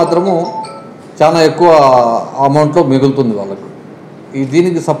బల్క్లో మాత్రము చాలా ఎక్కువ అమౌంట్లో మిగులుతుంది వాళ్ళకు.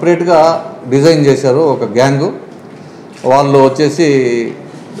 దీనికి సపరేట్గా డిజైన్ చేశారు ఒక గ్యాంగు. వాళ్ళు వచ్చేసి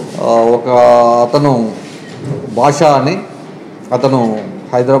ఒక అతను భాష అని అతను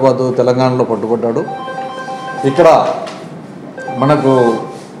హైదరాబాదు తెలంగాణలో పట్టుబడ్డాడు. ఇక్కడ మనకు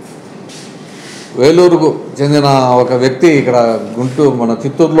వేలూరుకు చెందిన ఒక వ్యక్తి ఇక్కడ మన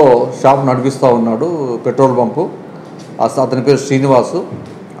చిత్తూరులో షాప్ నడిపిస్తూ ఉన్నాడు, పెట్రోల్ పంపు. అతని పేరు శ్రీనివాసు.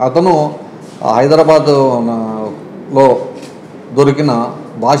 అతను హైదరాబాదులో దొరికిన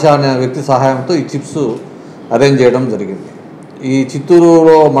భాష అనే వ్యక్తి సహాయంతో ఈ చిప్స్ అరేంజ్ చేయడం జరిగింది. ఈ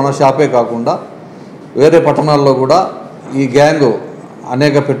చిత్తూరులో మన షాపే కాకుండా వేరే పట్టణాల్లో కూడా ఈ గ్యాంగ్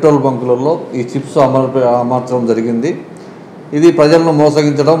అనేక పెట్రోల్ బంకులలో ఈ చిప్స్ అమర్చడం జరిగింది. ఇది ప్రజలను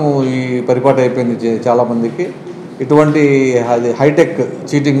మోసగించడం ఈ పరిపాటి అయిపోయింది చాలామందికి. ఇటువంటి హైటెక్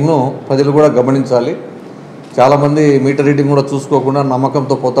చీటింగ్ను ప్రజలు కూడా గమనించాలి. చాలామంది మీటర్ రీడింగ్ కూడా చూసుకోకుండా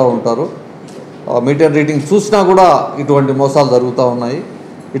నమ్మకంతో పోతూ ఉంటారు. మీటర్ రీడింగ్ చూసినా కూడా ఇటువంటి మోసాలు జరుగుతూ ఉన్నాయి.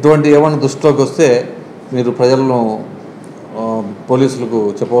 ఇటువంటి ఏమైనా దృష్టిలోకి వస్తే మీరు ప్రజలను పోలీసులకు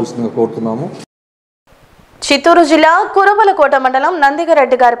చెప్పవలసిందిగా కోరుతున్నాము. చిత్తూరు జిల్లా కురబలకోట మండలం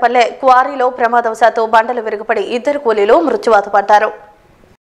నందిగరెడ్డిగారిపల్లె క్వారీలో ప్రమాదవశాత్తు బండలు విరుగుపడి 2 కూలీలు మృత్యువాత పడ్డారు.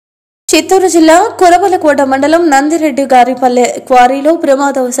 చిత్తూరు జిల్లా కురబలకోట మండలం నందిరెడ్డిగారిపల్లె క్వారీలో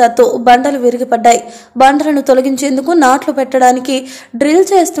ప్రమాదవశాత్తు బండలు విరిగిపడ్డాయి. బండలను తొలగించేందుకు నాట్లు పెట్టడానికి డ్రిల్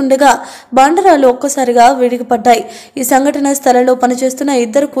చేస్తుండగా బండరాలు ఒక్కసారిగా విరిగిపడ్డాయి. ఈ సంఘటన స్థలంలో పనిచేస్తున్న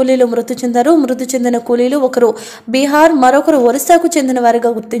 2 కూలీలు మృతి చెందారు. మృతి చెందిన కూలీలు ఒకరు బీహార్, మరొకరు ఒరిస్సాకు చెందిన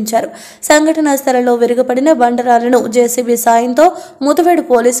వారిగా గుర్తించారు. సంఘటనా స్థలంలో విరిగిపడిన బండరాలను జేసీబీ సాయంతో ముతువేడు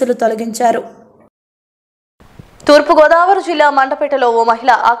పోలీసులు తొలగించారు. తూర్పుగోదావరి జిల్లా మండపేటలో ఓ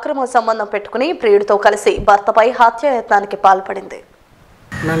మహిళ అక్రమ సంబంధం పెట్టుకుని ప్రియుడితో కలిసి భర్తపై హత్యాయత్నానికి పాల్పడింది.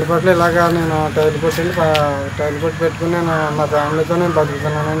 మండపేటలో ఇలాగా నేను టైల్ పొట్టి పెట్టుకుని నేను మా ఫ్యామిలీతో నేను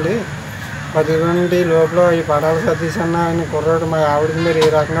బతుకుతున్నానండి. బతుకుతుంటే ఈ లోపల ఈ పడాల సతీష్ అన్న ఆయన కుర్రాడు మా ఆవిడకి మీరు ఏ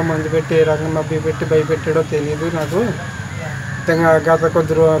రకంగా మందు పెట్టి ఏ రకంగా మబ్బి పెట్టి భయపెట్టాడో తెలియదు నాకు. గత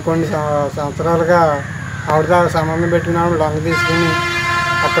కొన్ని సంవత్సరాలుగా ఆవిడతో సంబంధం పెట్టుకుని ఆవిడ లంగ తీసుకుని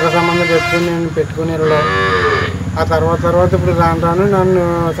అక్కడ సంబంధం పెట్టుకుని ఆ తర్వాత ఇప్పుడు రాను నన్ను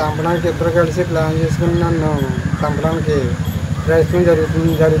చంపడానికి 2 కలిసి ప్లాన్ చేసుకుని నన్ను చంపడానికి ప్రయత్నం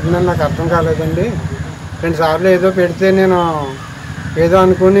జరుగుతుందని నాకు అర్థం కాలేదండి. 2 సార్లు ఏదో పెడితే నేను ఏదో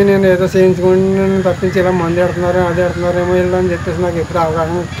అనుకుని నేను ఏదో చేయించుకుని నేను తప్పించి ఇలా మందు అది ఎడుతున్నారేమో వీళ్ళు అని చెప్పేసి నాకు ఎప్పుడు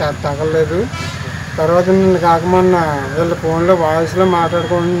అవగాహన తగలేదు. తర్వాత నేను కాకమన్న వీళ్ళ ఫోన్లో వాయిస్లో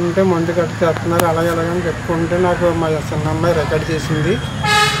మాట్లాడుకుంటే మందు కట్టి తెస్తున్నారు అలాగని చెప్పుకుంటే నాకు మా చిన్న అమ్మాయి రికార్డ్ చేసింది.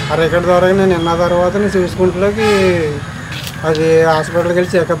 ఆ రికార్డ్ ద్వారా నేను విన్న తర్వాత నేను చూసుకుంటలోకి అది హాస్పిటల్కి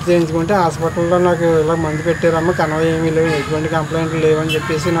వెళ్ళి చెకప్ చేయించుకుంటే హాస్పిటల్లో నాకు ఇలా మందు పెట్టారమ్మ కనవ ఏమీ లేవు, ఎటువంటి కంప్లైంట్లు లేవని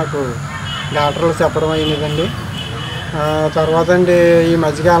చెప్పేసి నాకు డాక్టర్లు చెప్పడం అయినదండి. తర్వాత అండి ఈ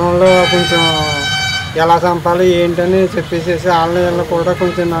మధ్యకాలంలో కొంచెం ఎలా చంపాలి ఏంటని చెప్పేసి వాళ్ళని కూడా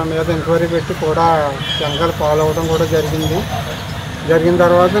కొంచెం నా మీద ఎంక్వైరీ పెట్టి కూడా వెనకాల ఫాలో అవ్వడం కూడా జరిగిన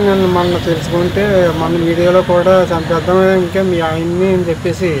తర్వాత నేను మొన్న తెలుసుకుంటే మన మీడియాలో కూడా చంపేద్దాం ఇంకా మీ ఆయన్ని అని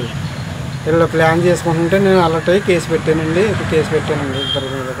చెప్పేసి ఇలా ప్లాన్ చేసుకుంటుంటే నేను అలర్ట్ అయ్యి కేసు పెట్టానండి. ఇద్దరి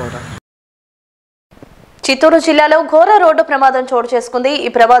మీద కూడా. చిత్తూరు జిల్లాలో ఘోర రోడ్డు ప్రమాదం చోటు చేసుకుంది.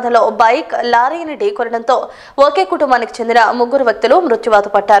 ఈ ప్రమాదంలో బైక్ లారీని ఢీకొనడంతో ఒకే కుటుంబానికి చెందిన 3 వ్యక్తులు మృత్యువాత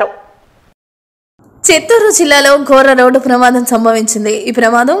పడ్డారు. చిత్తూరు జిల్లాలో ఘోర రోడ్డు ప్రమాదం సంభవించింది. ఈ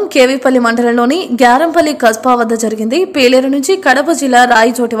ప్రమాదం కేవీపల్లి మండలంలోని గ్యారంపల్లి కస్బా వద్ద జరిగింది. పేలేరు నుంచి కడప జిల్లా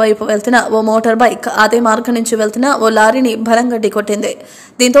రాయిచోటి వైపు వెళ్తున్న ఓ మోటార్ బైక్ అదే మార్గం నుంచి వెళ్తున్న ఓ లారీని బలంగా ఢీకొట్టింది.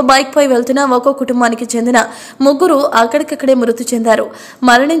 దీంతో బైక్ పై వెళ్తున్న ఒక్కో కుటుంబానికి చెందిన 3 అక్కడికక్కడే మృతి చెందారు.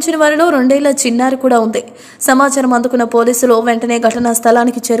 మరణించిన వారిలో 2 ఏళ్ల చిన్నారి కూడా ఉంది. సమాచారం అందుకున్న పోలీసులు వెంటనే ఘటనా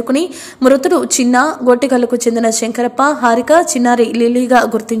స్థలానికి చేరుకుని మృతుడు చిన్న గొట్టిగల్లుకు చెందిన శంకరప్ప, హారిక, చిన్నారి లిల్లీగా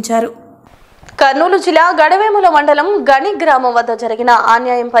గుర్తించారు. కర్నూలు జిల్లా గడవేముల మండలం గణి గ్రామం వద్ద జరిగిన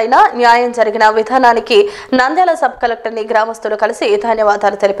అన్యాయం పైన న్యాయం జరిగిన విధానానికి నంద్యాల సబ్ కలెక్టర్ని గ్రామస్తులు కలిసి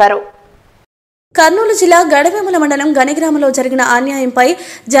ధన్యవాదాలు తెలిపారు. కర్నూలు జిల్లా గడవేముల మండలం గనిగ్రామంలో జరిగిన అన్యాయంపై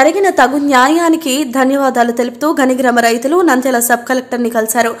జరిగిన తగు న్యాయానికి ధన్యవాదాలు తెలుపుతూ గనిగ్రామ రైతులు నంద్యాల సబ్ కలెక్టర్ని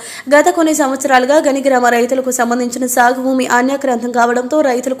కలిశారు. గత కొన్ని సంవత్సరాలుగా గనిగ్రామ రైతులకు సంబంధించిన సాగు భూమి అన్యాక్రాంతం కావడంతో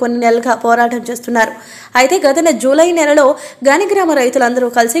రైతులు కొన్ని నెలలుగా పోరాటం చేస్తున్నారు. అయితే గత జూలై నెలలో గనిగ్రామ రైతులందరూ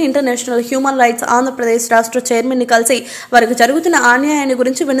కలిసి ఇంటర్నేషనల్ హ్యూమన్ రైట్స్ ఆంధ్రప్రదేశ్ రాష్ట్ర చైర్మన్ ని కలిసి వారికి జరుగుతున్న అన్యాయాన్ని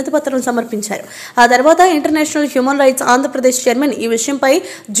గురించి వినతిపత్రం సమర్పించారు. ఆ తర్వాత international human rights Andhra Pradesh chairman ఈ విషయంపై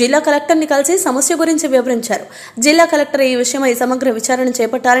జిల్లా కలెక్టర్ని కలిసి సమస్య గురించి వివరించారు. జిల్లా కలెక్టర్ ఈ విషయమై సమగ్ర విచారణ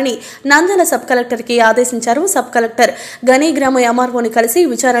చేపట్టాలని నంద్యాల సబ్ కలెక్టర్ కి ఆదేశించారు. సబ్ కలెక్టర్ గనిగ్రామ ఎంఆర్ఓని కలిసి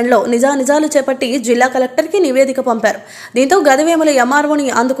విచారణలో నిజానిజాలు చేపట్టి జిల్లా కలెక్టర్ కి నివేదిక పంపారు. దీంతో గదవేముల ఎంఆర్ఓని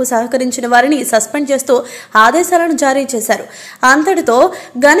అందుకు సహకరించిన వారిని సస్పెండ్ చేస్తూ ఆదేశాలను జారీ చేశారు. అంతటితో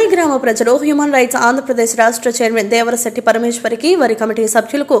గనిగ్రామ ప్రజలు హ్యూమన్ రైట్స్ ఆంధ్రప్రదేశ్ రాష్ట్ర చైర్మన్ దేవరశెట్టి పరమేశ్వరికి వారి కమిటీ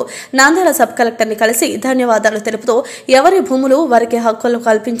సభ్యులకు నంద్యాల సబ్ కలెక్టర్ ని కలిసి ధన్యవాదాలు తెలుపుతూ ఎవరి భూములు వారికి హక్కులు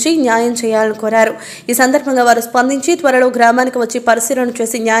కల్పించి న్యాయం చేయాలని కోరారు. ఈ సందర్భంగా వారు స్పందించి త్వరలో గ్రామానికి వచ్చి పరిశీలన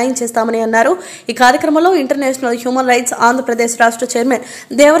చేసి న్యాయం చేస్తామని అన్నారు. ఈ కార్యక్రమంలో ఇంటర్నేషనల్ హ్యూమన్ రైట్స్ ఆంధ్రప్రదేశ్ రాష్ట్ర చైర్మన్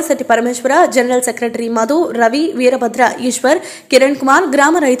దేవరశెట్టి పరమేశ్వర, జనరల్ సెక్రటరీ మధు, రవి, వీరభద్ర, ఈశ్వర్, కిరణ్ కుమార్,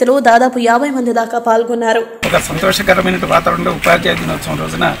 గ్రామ రైతులు దాదాపు 50 మంది దాకా పాల్గొన్నారు. ఒక సంతోషకరమైన వాతావరణంలో ఉపాధ్యాయ దినోత్సవం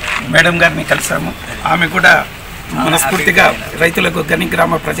రోజున మేడం గారిని కలిసాము. ఆమె కూడా మనస్ఫూర్తిగా రైతులకు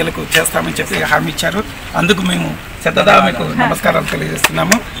గనిగ్రామ ప్రజలకు చేస్తామని చెప్పి హామీ ఇచ్చారు. అందుకు మేము శ్రద్ధగా ఆమెకు నమస్కారాలు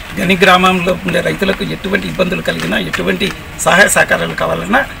తెలియజేస్తున్నాము. గనిగ్రామంలో ఉండే రైతులకు ఎటువంటి ఇబ్బందులు కలిగినా, ఎటువంటి సహాయ సహకారాలు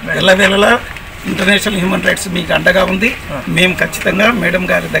కావాలన్నా ఎల్లవేళలా ఇంటర్నేషనల్ హ్యూమన్ రైట్స్ మీకు అండగా ఉంది. మేము ఖచ్చితంగా మేడం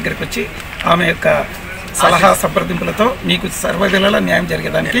గారి దగ్గరికి వచ్చి ఆమె యొక్క సలహా సంప్రదింపులతో మీకు సర్వవేళలా న్యాయం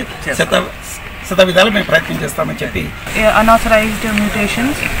జరిగేదానికి విధాలు మేము ప్రయత్నం చేస్తామని చెప్పి అన్ఆథరైజ్డ్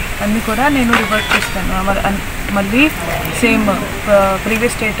మ్యూటేషన్స్ అన్నీ కూడా నేను రివర్ట్ చేస్తాను. మళ్ళీ same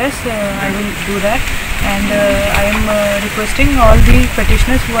previous status I will do that and I'm requesting all the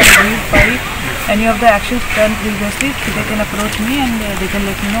petitioners who are aggrieved by any of the actions done previously, they can approach me and they can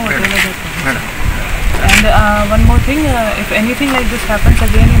let me know whatever that is. And one more thing, if anything like this happens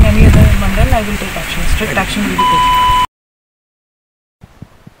again in any other mandal, I will take action. Strict action will be taken.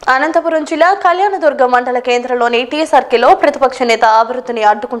 Anantapuram జిల్లా కళ్యాణదుర్గం మండల కేంద్రంలోని tea సర్కిల్లో ప్రతిపక్ష నేత అభివృద్ధిని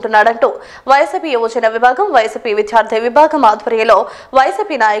అడ్డుకుంటున్నాడంటూ YCP యువజన విభాగం, YCP విద్యార్థి విభాగం ఆధ్వర్యంలో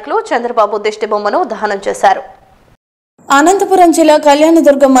వైసీపీ నాయకులు చంద్రబాబు దిష్టిబొమ్మను దహనం చేశారు. అనంతపురం జిల్లా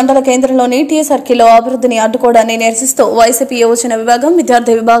కళ్యాణదుర్గం మండల కేంద్రంలోని టీ సర్కిల్లో అభివృద్ధిని అడ్డుకోవడాన్ని నిరసిస్తూ వైసీపీ యువజన విభాగం,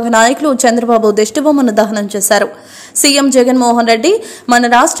 విద్యార్థి విభాగ నాయకులు చంద్రబాబు దిష్టిబొమ్మను దహనం చేశారు. సీఎం జగన్మోహన్ రెడ్డి మన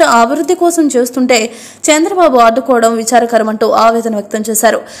రాష్ట్ర అభివృద్ధి కోసం చేస్తుంటే చంద్రబాబు అడ్డుకోవడం విచారకరమంటూ ఆవేదన వ్యక్తం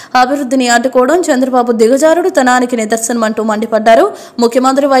చేశారు. అభివృద్ధిని అడ్డుకోవడం చంద్రబాబు దిగజారుడుతనానికి నిదర్శనమంటూ మండిపడ్డారు.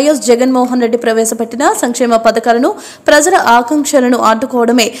 ముఖ్యమంత్రి వైఎస్ జగన్మోహన్ రెడ్డి ప్రవేశపెట్టిన సంక్షేమ పథకాలను, ప్రజల ఆకాంక్షలను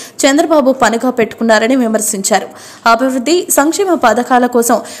అడ్డుకోవడమే చంద్రబాబు పనిగా పెట్టుకున్నారని విమర్శించారు. అభివృద్ధి, సంక్షేమ పథకాల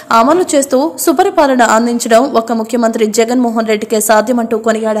కోసం అమలు చేస్తూ సుపరిపాలన అందించడం ఒక్క ముఖ్యమంత్రి జగన్మోహన్ రెడ్డికే సాధ్యమంటూ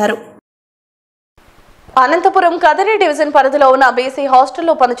కొనియాడారు. అనంతపురం కదిరి డివిజన్ పరిధిలో ఉన్న బీసీ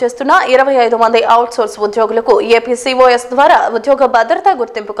హాస్టల్లో పనిచేస్తున్న 25 మంది అవుట్సోర్స్ ఉద్యోగులకు ఏపీ సిఓఎస్ ద్వారా ఉద్యోగ భద్రతా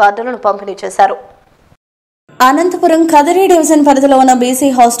గుర్తింపు కార్డులను పంపిణీ చేశారు. అనంతపురం కదిరి డివిజన్ పరిధిలో ఉన్న బీసీ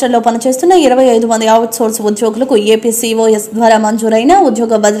హాస్టల్లో పనిచేస్తున్న 25 మంది అవుట్సోర్స్ ఉద్యోగులకు ఏపీ సిఓఎస్ ద్వారా మంజూరైన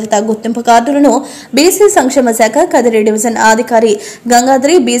ఉద్యోగ భద్రతా గుర్తింపు కార్డులను బీసీ సంక్షేమ శాఖ కదిరి డివిజన్ అధికారి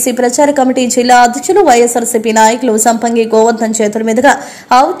గంగాద్రి, బీసీ ప్రచార కమిటీ జిల్లా అధ్యక్షులు, వైఎస్ఆర్సీపీ నాయకులు సంపంగి గోవర్ధన్ చేతుల మీదుగా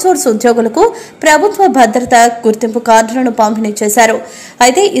అవుట్సోర్స్ ఉద్యోగులకు ప్రభుత్వ భద్రతా గుర్తింపు కార్డులను పంపిణీ చేశారు.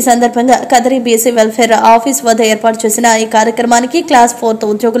 అయితే ఈ సందర్భంగా కదిరి బీసీ వెల్ఫేర్ ఆఫీస్ వద్ద ఏర్పాటు చేసిన ఈ కార్యక్రమానికి క్లాస్ 4th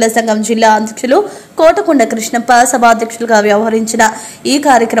ఉద్యోగుల సంఘం జిల్లా అధ్యక్షులు కోటకొండ కృష్ణప్ప సభాధ్యక్షులుగా వ్యవహరించిన ఈ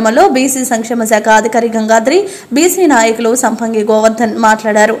కార్యక్రమంలో బీసీ సంక్షేమ శాఖ అధికారి గంగాద్రి, బీసీ నాయకులు సంపంగి గోవర్ధన్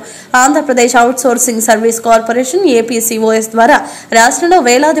మాట్లాడారు. Andhra Pradesh outsourcing service corporation AP cos ద్వారా రాష్ట్రంలో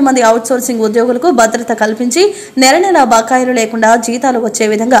వేలాది మంది అవుట్సోర్సింగ్ ఉద్యోగులకు భద్రత కల్పించి నెల నెలా బకాయిలు లేకుండా జీతాలు వచ్చే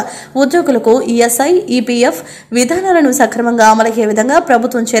విధంగా ఉద్యోగులకు ఈఎస్ఐ, ఈపీఎఫ్ విధానాలను సక్రమంగా అమలయ్యే విధంగా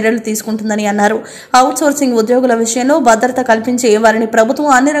ప్రభుత్వం చర్యలు తీసుకుంటుందని అన్నారు. అవుట్సోర్సింగ్ ఉద్యోగుల విషయంలో భద్రత కల్పించి వారిని ప్రభుత్వం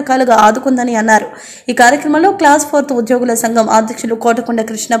అన్ని రకాలుగా ఆదుకుందని అన్నారు. ఈ కార్యక్రమంలో క్లాస్ 4th ఉద్యోగుల సంఘం అధ్యక్షులు కోటకొండ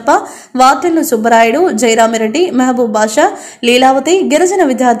కృష్ణప్ప, వార్తెల్లు సుబ్బరాయుడు, జయరామిరెడ్డి, మహబూబ్ బాషా, లీలావతి, గిరిజన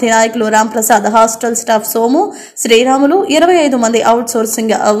విద్యార్థి నాయకులు రాంప్రసాద్, హాస్టల్ స్టాఫ్ సోము, శ్రీరాములు, 25 మంది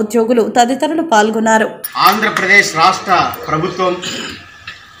అవుట్సోర్సింగ్ ఉద్యోగులు తదితరులు పాల్గొన్నారు. ఆంధ్రప్రదేశ్ రాష్ట్ర ప్రభుత్వం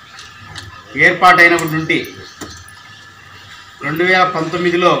ఏర్పాటైనప్పటి నుండి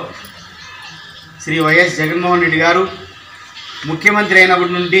 2019లో శ్రీ వైఎస్ జగన్మోహన్ రెడ్డి గారు ముఖ్యమంత్రి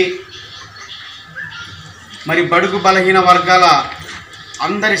అయినప్పటి నుండి మరి బడుగు బలహీన వర్గాల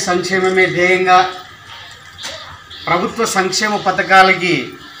అందరి సంక్షేమమే ధ్యేయంగా ప్రభుత్వ సంక్షేమ పథకాలకి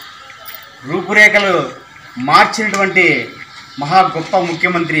రూపురేఖలు మార్చినటువంటి మహా గొప్ప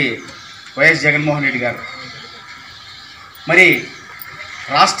ముఖ్యమంత్రి వైఎస్ జగన్మోహన్ రెడ్డి గారు. మరి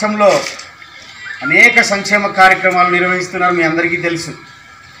రాష్ట్రంలో అనేక సంక్షేమ కార్యక్రమాలు నిర్వహిస్తున్నారు, మీ అందరికీ తెలుసు.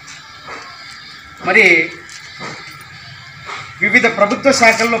 మరి వివిధ ప్రభుత్వ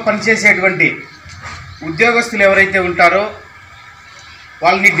శాఖల్లో పనిచేసేటువంటి ఉద్యోగస్తులు ఎవరైతే ఉంటారో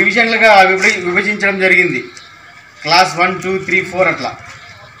వాళ్ళని డివిజన్లుగా విభజించడం జరిగింది. క్లాస్ 1, 2, 3, 4 అట్లా.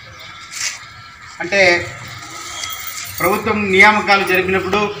 అంటే ప్రభుత్వం నియామకాలు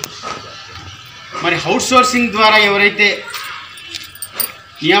జరిపినప్పుడు మరి అవుట్సోర్సింగ్ ద్వారా ఎవరైతే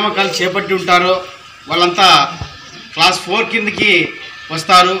నియామకాలు చేపట్టి ఉంటారో వాళ్ళంతా క్లాస్ 4 కిందకి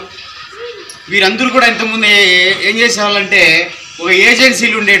వస్తారు. వీరందరూ కూడా ఇంతకుముందు ఏం చేసేవాళ్ళంటే ఒక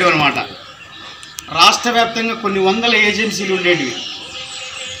ఏజెన్సీలు ఉండేవి అనమాట. రాష్ట్ర వ్యాప్తంగా కొన్ని వందల ఏజెన్సీలు ఉండేటివి,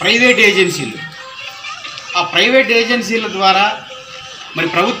 ప్రైవేట్ ఏజెన్సీలు. ఆ ప్రైవేట్ ఏజెన్సీల ద్వారా మరి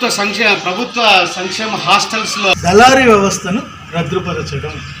ప్రభుత్వ సంక్షేమ హాస్టల్స్లో దళారీ వ్యవస్థను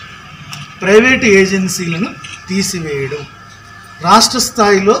రద్దుపరచడం, ప్రైవేట్ ఏజెన్సీలను తీసివేయడం, రాష్ట్ర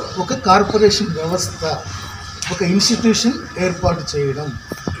స్థాయిలో ఒక కార్పొరేషన్ వ్యవస్థ, ఒక ఇన్స్టిట్యూషన్ ఏర్పాటు చేయడం,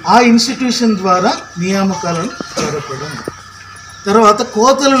 ఆ ఇన్స్టిట్యూషన్ ద్వారా నియామకాలను జరపడం, తర్వాత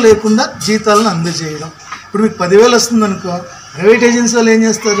కోతలు లేకుండా జీతాలను అందజేయడం. ఇప్పుడు మీకు 10,000 వస్తుందనుకో, ప్రైవేట్ ఏజెన్సీ వాళ్ళు ఏం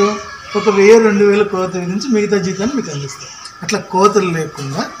చేస్తారు, ఒక 1,000-2,000 కోత విధించి మిగతా జీతాన్ని మీకు అందిస్తారు. అట్లా కోతలు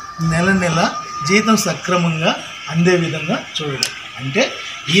లేకుండా నెల నెల జీతం సక్రమంగా అందే విధంగా చూడడం. అంటే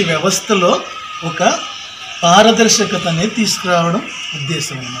ఈ వ్యవస్థలో ఒక పారదర్శకత అనేది తీసుకురావడం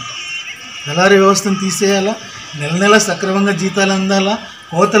ఉద్దేశం అన్నమాట. దళారీ వ్యవస్థను తీసేయాలా, నెల నెల సక్రమంగా జీతాలు అందాలా,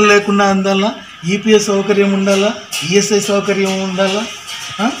 కోతలు లేకుండా అందాలా, ఈపీఎస్ సౌకర్యం ఉండాలా, ఈఎస్ఐ సౌకర్యం ఉండాలా,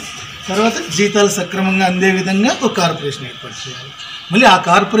 తర్వాత జీతాలు సక్రమంగా అందే విధంగా ఒక కార్పొరేషన్ ఏర్పాటు చేయాలి. మళ్ళీ ఆ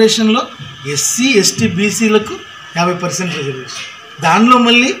కార్పొరేషన్లో ఎస్సీ, ఎస్టీ, బీసీలకు 50% రిజర్వేషన్, దానిలో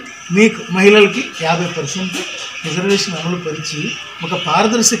మళ్ళీ మీకు మహిళలకి 50% రిజర్వేషన్ అమలు పరిచి ఒక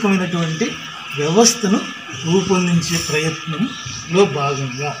పారదర్శకమైనటువంటి వ్యవస్థను రూపొందించే ప్రయత్నంలో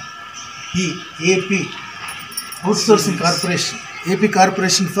భాగంగా ఈ AP outsourcing corporation, AP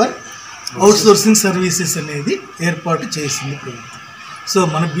corporation for outsourcing services అనేది ఏర్పాటు చేసింది ప్రభుత్వం. సో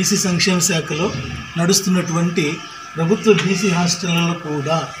మన బీసీ సంక్షేమ శాఖలో నడుస్తున్నటువంటి ప్రభుత్వ బీసీ హాస్టళ్లలో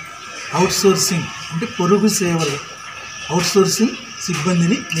కూడా అవుట్సోర్సింగ్ అంటే పొరుగు సేవలు అవుట్సోర్సింగ్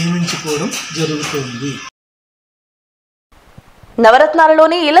సిబ్బందిని నియమించుకోవడం జరుగుతుంది.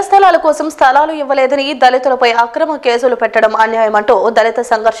 నవరత్నాలలోని ఇళ్ల స్థలాల కోసం స్థలాలు ఇవ్వలేదని దళితులపై అక్రమ కేసులు పెట్టడం అన్యాయమంటూ దళిత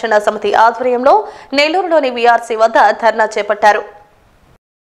సంఘర్షణ సమితి ఆధ్వర్యంలో నెల్లూరులోని వీఆర్సీ వద్ద ధర్నా చేపట్టారు.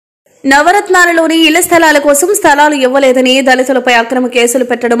 నవరత్నాలలోని ఇళ్ల స్థలాల కోసం స్థలాలు ఇవ్వలేదని దళితులపై అక్రమ కేసులు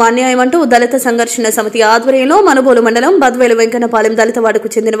పెట్టడం అన్యాయమంటూ దళిత సంఘర్షణ సమితి ఆధ్వర్యంలో మనుబోలు మండలం బద్వేలు వెంకన్నపాలెం దళితవాడకు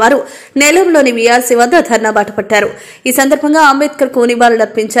చెందిన వారు నెల్లూరులోని వీఆర్సీ వద్ద ధర్నా బాటపట్టారు. ఈ సందర్భంగా అంబేద్కర్ కు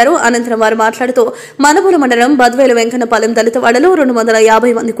నివాళులర్పించారు. అనంతరం వారు మాట్లాడుతూ మనుబోలు మండలం బద్వేలు వెంకన్నపాలెం దళితవాడలో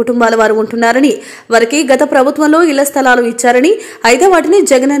 250 మంది కుటుంబాల వారు ఉంటున్నారని, వారికి గత ప్రభుత్వంలో ఇళ్ల స్థలాలు ఇచ్చారని, అయితే వాటిని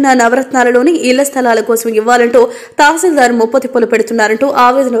జగనన్న నవరత్నాలలోని ఇళ్ల స్థలాల కోసం ఇవ్వాలంటూ తహసీల్దార్ ముప్పతిప్పులు పెడుతున్నారంటూ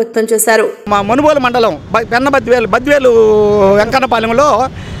ఆవేదన వ్యక్తం చేశారు. మా మనుబోలు మండలం బద్వేలు వెంకన్నపాలెంలో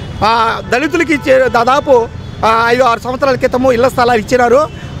దళితులకి ఇచ్చే దాదాపు 5-6 సంవత్సరాల క్రితము ఇళ్ల స్థలాలు ఇచ్చినారు.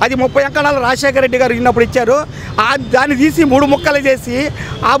 అది 30 ఎకరాలు రాజశేఖర రెడ్డి గారు ఉన్నప్పుడు ఇచ్చారు. దాన్ని తీసి 3 ముక్కలు చేసి,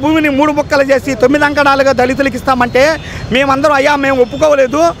 ఆ భూమిని 3 ముక్కలు చేసి 9 ఎకరాలుగా దళితులకి ఇస్తామంటే మేమందరం అయ్యా మేము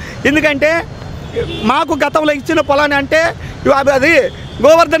ఒప్పుకోలేదు. ఎందుకంటే మాకు గతంలో ఇచ్చిన పొలాన్ని అంటే అది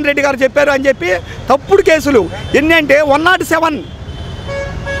గోవర్ధన్ రెడ్డి గారు చెప్పారు అని చెప్పి తప్పుడు కేసులు ఎన్ని అంటే 107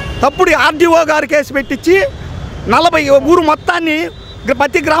 తప్పుడు ఆర్డీఓ గారు కేసు పెట్టించి 40 ఊరు మొత్తాన్ని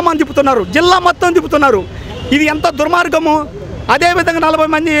ప్రతి గ్రామాన్ని తిప్పుతున్నారు, జిల్లా మొత్తం తిప్పుతున్నారు. ఇది ఎంత దుర్మార్గము. అదేవిధంగా 40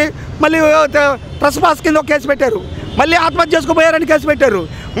 మంది మళ్ళీ ట్రెస్పాస్ కింద ఒక కేసు పెట్టారు, మళ్ళీ ఆత్మహత్య చేసుకుపోయారని కేసు పెట్టారు.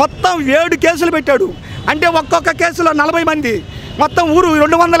 మొత్తం 7 కేసులు పెట్టాడు. అంటే ఒక్కొక్క కేసులో 40 మంది, మొత్తం ఊరు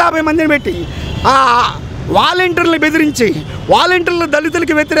 250 మందిని పెట్టి వాలంటీర్లు బెదిరించి, వాలంటీర్లు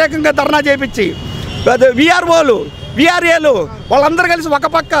దళితులకి వ్యతిరేకంగా ధర్నా చేయించి, విఆర్ఓలు విఆర్ఏలు వాళ్ళందరూ కలిసి ఒక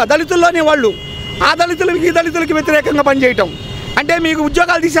పక్క దళితుల్లోనే వాళ్ళు ఆ దళితులకి ఈ దళితులకి వ్యతిరేకంగా పనిచేయటం. అంటే మీకు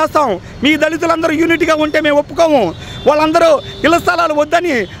ఉద్యోగాలు తీసేస్తాం, మీ దళితులందరూ యూనిట్గా ఉంటే మేము ఒప్పుకోము, వాళ్ళందరూ ఇళ్ల స్థలాలు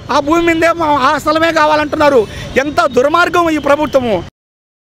వద్దని ఆ భూమి మీదే ఆ స్థలమే కావాలంటున్నారు. ఎంత దుర్మార్గం ఈ ప్రభుత్వము.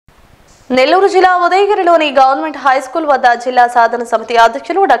 నెల్లూరు జిల్లా ఉదయగిరిలోని గవర్నమెంట్ హైస్కూల్ వద్ద జిల్లా సాధన సమితి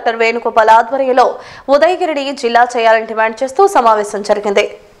అధ్యక్షులు డాక్టర్ వేణుగోపాల్ ఆధ్వర్యంలో ఉదయగిరిని జిల్లా చేయాలని డిమాండ్ చేస్తూ సమావేశం జరిగింది.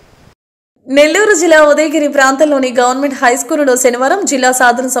 నెల్లూరు జిల్లా ఉదయగిరి ప్రాంతంలోని గవర్నమెంట్ హైస్కూలులో శనివారం జిల్లా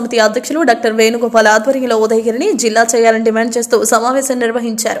సాధన సమితి అధ్యక్షులు డాక్టర్ వేణుగోపాల్ ఆధ్వర్యంలో ఉదయగిరిని జిల్లా చేయాలని డిమాండ్ చేస్తూ సమావేశం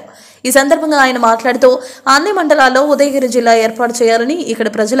నిర్వహించారు. ఈ సందర్భంగా ఆయన మాట్లాడుతూ అన్ని మండలాల్లో ఉదయగిరి జిల్లా ఏర్పాటు చేయాలని, ఇక్కడ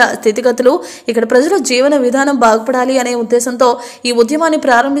ప్రజల స్థితిగతులు, ఇక్కడ ప్రజల జీవన విధానం బాగుపడాలి అనే ఉద్దేశంతో ఈ ఉద్యమాన్ని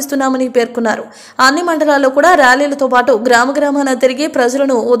ప్రారంభిస్తున్నామని పేర్కొన్నారు. అన్ని మండలాల్లో కూడా ర్యాలీలతో పాటు గ్రామాన తిరిగి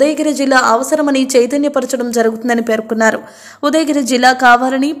ప్రజలను ఉదయగిరి జిల్లా అవసరమని చైతన్యపరచడం జరుగుతుందని పేర్కొన్నారు. ఉదయగిరి జిల్లా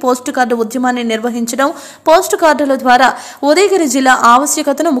కావాలని పోస్టు కార్డు ఉద్యమాన్ని నిర్వహించడం, పోస్టు కార్డుల ద్వారా ఉదయగిరి జిల్లా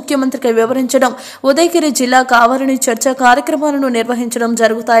ఆవశ్యకతను ముఖ్యమంత్రికి వివరించడం, ఉదయగిరి జిల్లా కావాలని చర్చా కార్యక్రమాలను నిర్వహించడం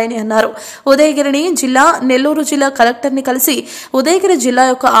జరుగుతాయని అన్నారు. ఉదయగిరిని జిల్లా, నెల్లూరు జిల్లా కలెక్టర్ని కలిసి ఉదయగిరి జిల్లా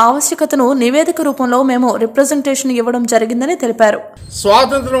యొక్క ఆవశ్యకతను నివేదిక రూపంలో మేము రిప్రజెంటేషన్ ఇవ్వడం జరిగిందని తెలిపారు.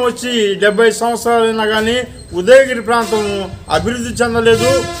 స్వాతంత్రం వచ్చి 70 సంవత్సరాలైనా కానీ ఉదయగిరి ప్రాంతం అభివృద్ధి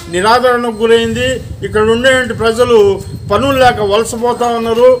చెందలేదు, నిరాదరణకు గురైంది. ఇక్కడ ఉండే ప్రజలు పనులు లేక వలసపోతా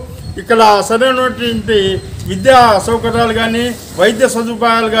ఉన్నారు. ఇక్కడ సరైనటువంటి విద్యా సౌకర్యాలు కానీ, వైద్య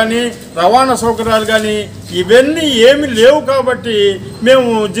సదుపాయాలు కానీ, రవాణా సౌకర్యాలు కానీ ఇవన్నీ ఏమీ లేవు. కాబట్టి మేము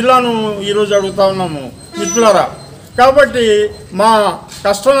జిల్లాను ఈరోజు అడుగుతా ఉన్నాము మిత్రులారా. కాబట్టి మా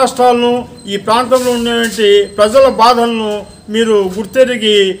కష్ట నష్టాలను, ఈ ప్రాంతంలో ఉండేటువంటి ప్రజల బాధలను మీరు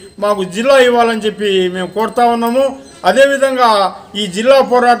గుర్తెరిగి మాకు జిల్లా ఇవ్వాలని చెప్పి మేము కోరుతా ఉన్నాము. అదేవిధంగా ఈ జిల్లా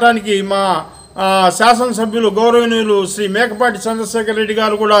పోరాటానికి మా శాసనసభ్యులు గౌరవనీయులు శ్రీ మేకపాటి చంద్రశేఖర్ రెడ్డి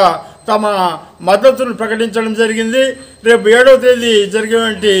గారు కూడా తమ మద్దతును ప్రకటించడం జరిగింది. రేపు 7వ తేదీ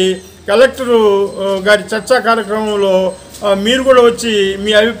జరిగేటువంటి కలెక్టరు గారి చర్చా కార్యక్రమంలో మీరు కూడా వచ్చి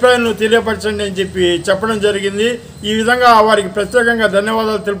మీ అభిప్రాయాలను తెలియపరచండి అని చెప్పి చెప్పడం జరిగింది. ఈ విధంగా వారికి ప్రత్యేకంగా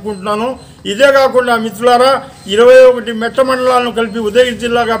ధన్యవాదాలు తెలుపుకుంటున్నాను. ఇదే కాకుండా మిత్రులారా, 21 మెట్ట మండలాలను కలిపి ఉదయగిరి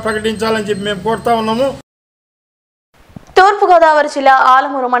జిల్లాగా ప్రకటించాలని చెప్పి మేము కోరుతా ఉన్నాము. తూర్పుగోదావరి జిల్లా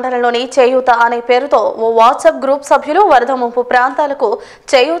ఆలమూరు మండలంలోని చేయూత అనే పేరుతో ఓ వాట్సాప్ గ్రూప్ సభ్యులు వరద ముంపు ప్రాంతాలకు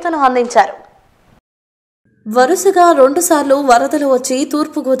చేయూతను అందించారు. వరుసగా 2 సార్లు వరదలు వచ్చి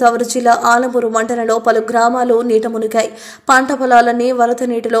తూర్పుగోదావరి జిల్లా ఆలమూరు మండలంలో పలు గ్రామాలు నీట మునిగాయి. పంట పొలాలన్నీ వరద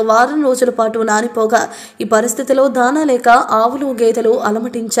నీటిలో వారం రోజుల పాటు నానిపోగా ఈ పరిస్థితిలో దానా లేక ఆవులు, గేదెలు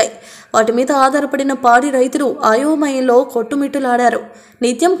అలమటించాయి. వాటి మీద ఆధారపడిన పాడి రైతులు అయోమయంలో కొట్టుమిట్టులాడారు.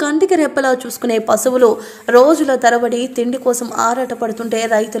 నిత్యం కంటికి రెప్పలా చూసుకునే పశువులు రోజుల తరబడి తిండి కోసం ఆరాటపడుతుంటే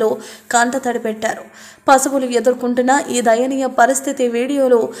రైతులు కంట తడిపెట్టారు. పశువులు ఎదుర్కొంటున్న ఈ దయనీయ పరిస్థితి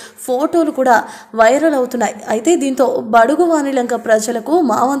వీడియోలు, ఫోటోలు కూడా వైరల్ అవుతున్నాయి. అయితే దీంతో బడుగు వాణిలంక ప్రజలకు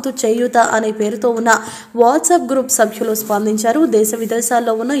మావంతు చేయూత అనే పేరుతో ఉన్న వాట్సాప్ గ్రూప్ సభ్యులు స్పందించారు. దేశ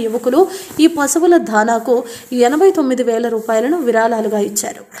విదేశాల్లో ఉన్న యువకులు ఈ పశువుల దానాకు 89,000 రూపాయలను విరాళాలుగా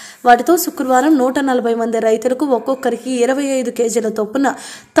ఇచ్చారు. వాటితో శుక్రవారం 140 మంది రైతులకు ఒక్కొక్కరికి 25 కేజీల చొప్పున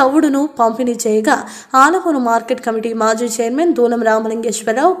తవుడును పంపిణీ చేయగా ఆలమూరు మార్కెట్ కమిటీ మాజీ చైర్మన్ దూలం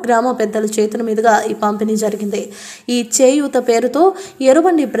రామలింగేశ్వరరావు గ్రామ పెద్దల చేతుల మీదుగా ఈ పంపిణీ జరిగింది. ఈ చేయూత పేరుతో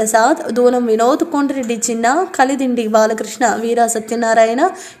ఎరుబండి ప్రసాద్, దూలం వినోద్, కొండరెడ్డి చిన్న, కలిదిండి బాలకృష్ణ, వీరా సత్యనారాయణ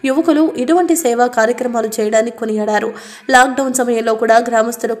యువకులు ఇటువంటి సేవా కార్యక్రమాలు చేయడానికి కొనియాడారు. లాక్డౌన్ సమయంలో కూడా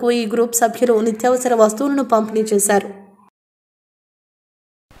గ్రామస్తులకు ఈ గ్రూప్ సభ్యులు నిత్యావసర వస్తువులను పంపిణీ చేశారు.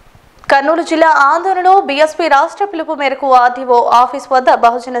 కర్నూలు జిల్లా ఆందోళనలో బీఎస్పీ రాష్ట్ర పిలుపు మేరకు ఆర్డీఓ ఆఫీస్ వద్ద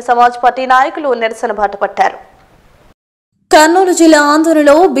బహుజన సమాజ్ పార్టీ నాయకులు నిరసన బాట పట్టారు. కర్నూలు జిల్లా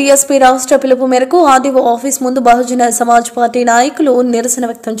ఆందోళనలో బీఎస్పీ రాష్ట్ర పిలుపు మేరకు ఆర్డీఓ ఆఫీస్ ముందు బహుజన సమాజ్ పార్టీ నాయకులు నిరసన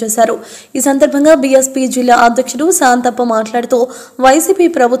వ్యక్తం చేశారు. ఈ సందర్భంగా బీఎస్పీ జిల్లా అధ్యక్షుడు శాంతప్ప మాట్లాడుతూ వైసీపీ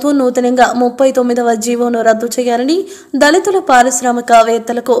ప్రభుత్వం నూతనంగా 39వ జీవోను రద్దు చేయాలని, దళితుల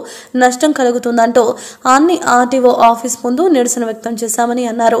పారిశ్రామికవేత్తలకు నష్టం కలుగుతుందంటూ అన్ని ఆర్డీఓ ఆఫీస్ ముందు నిరసన వ్యక్తం చేశామని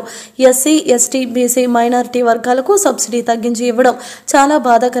అన్నారు. ఎస్సీ, ఎస్టీ, బీసీ, మైనారిటీ వర్గాలకు సబ్సిడీ తగ్గించి ఇవ్వడం చాలా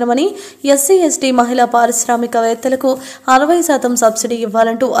బాధాకరమని, ఎస్సీ, ఎస్టీ మహిళా పారిశ్రామికవేత్తలకు 60% సబ్సిడీ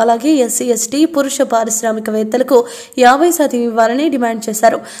ఇవ్వాలంటూ, అలాగే ఎస్సీ, ఎస్టీ పురుష పారిశ్రామికవేత్తలకు 50% ఇవ్వాలని డిమాండ్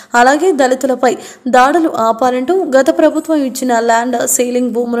చేశారు. అలాగే దళితులపై దాడులు ఆపాలంటూ గత ప్రభుత్వం ఇచ్చిన ల్యాండ్ సీలింగ్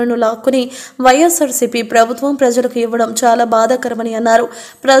భూములను లాక్కుని వైఎస్ఆర్సీపీ ప్రభుత్వం ప్రజలకు ఇవ్వడం చాలా బాధాకరమని అన్నారు.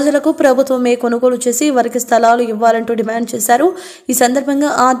 ప్రజలకు ప్రభుత్వమే కొనుగోలు చేసి వారికి స్థలాలు ఇవ్వాలంటూ డిమాండ్ చేశారు. ఈ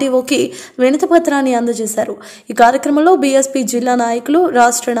సందర్భంగా ఆర్డీఓకి వినతి పత్రాన్ని అందజేశారు. ఈ కార్యక్రమంలో బీఎస్పీ జిల్లా నాయకులు,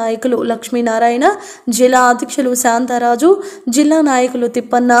 రాష్ట్ర నాయకులు లక్ష్మీనారాయణ, జిల్లా అధ్యక్షులు శాంతారాజు, జిల్లా నాయకులు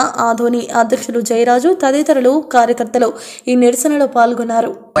తిప్పన్న, ఆధోని అధ్యక్షులు జయరాజు తదితరులు కార్యకర్తలు ఈ నిరసనలో పాల్గొన్నారు.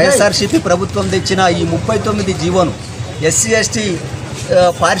 వైఎస్ఆర్సీపీ ప్రభుత్వం తెచ్చిన ఈ 39 జీవోను ఎస్సీ, ఎస్టీ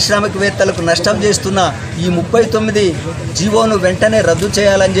పారిశ్రామికవేత్తలకు నష్టం చేస్తున్న ఈ 39 జీవోను వెంటనే రద్దు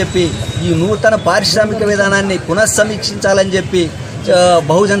చేయాలని చెప్పి, ఈ నూతన పారిశ్రామిక విధానాన్ని పునఃసమీక్షించాలని చెప్పి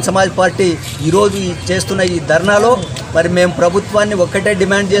బహుజన్ సమాజ్ పార్టీ ఈరోజు చేస్తున్న ఈ ధర్నాలో మరి మేము ప్రభుత్వాన్ని ఒక్కటే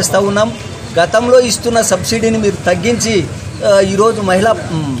డిమాండ్ చేస్తూ ఉన్నాం. గతంలో ఇస్తున్న సబ్సిడీని మీరు తగ్గించి ఈరోజు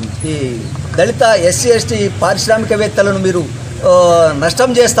ఈ దళిత ఎస్సీ, ఎస్టీ పారిశ్రామికవేత్తలను మీరు నష్టం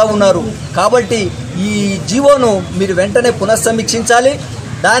చేస్తూ ఉన్నారు. కాబట్టి ఈ జీవోను మీరు వెంటనే పునఃసమీక్షించాలి.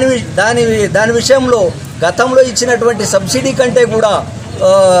 దాని విషయంలో గతంలో ఇచ్చినటువంటి సబ్సిడీ కంటే కూడా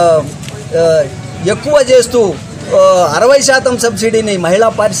ఎక్కువ చేస్తూ 60% సబ్సిడీని మహిళా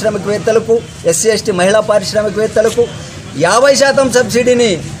పారిశ్రామికవేత్తలకు, ఎస్సీ ఎస్టీ మహిళా పారిశ్రామికవేత్తలకు, 50%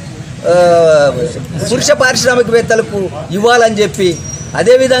 సబ్సిడీని పురుష పారిశ్రామికవేత్తలకు ఇవ్వాలని చెప్పి,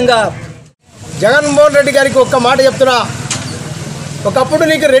 అదేవిధంగా జగన్మోహన్ రెడ్డి గారికి ఒక్క మాట చెప్తున్నా, ఒకప్పుడు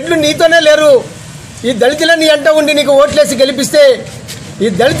నీకు రెడ్లు నీతోనే లేరు, ఈ దళితులని అంట ఉండి నీకు ఓట్లేసి గెలిపిస్తే ఈ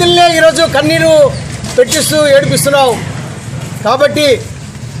దళితులనే ఈరోజు కన్నీరు పెట్టిస్తూ ఏడిపిస్తున్నావు. కాబట్టి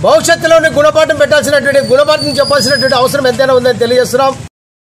భవిష్యత్తులోని గుణపాఠం చెప్పాల్సినటువంటి అవసరం ఎంతైనా ఉందని తెలియజేస్తున్నాం.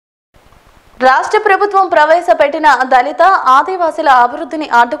 రాష్ట్ర ప్రభుత్వం ప్రవేశపెట్టిన దళిత ఆదివాసీల అభివృద్ధిని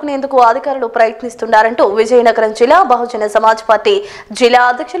అడ్డుకునేందుకు అధికారులు ప్రయత్నిస్తున్నారంటూ విజయనగరం జిల్లా బహుజన సమాజ్ పార్టీ జిల్లా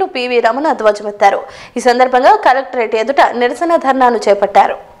అధ్యక్షులు పివి రమణ ధ్వజమెత్తారు. ఈ సందర్భంగా కలెక్టరేట్ ఎదుట నిరసన ధర్నాను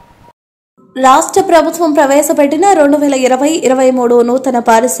చేపట్టారు. రాష్ట్ర ప్రభుత్వం ప్రవేశపెట్టిన 2020-23 నూతన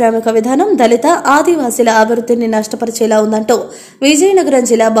పారిశ్రామిక విధానం దళిత ఆదివాసీల అభివృద్ధిని నష్టపరిచేలా ఉందంటూ విజయనగరం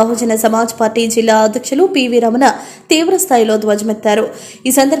జిల్లా బహుజన సమాజ్ పార్టీ జిల్లా అధ్యక్షులు పివి రమణ తీవ్రస్థాయిలో ధ్వజమెత్తారు. ఈ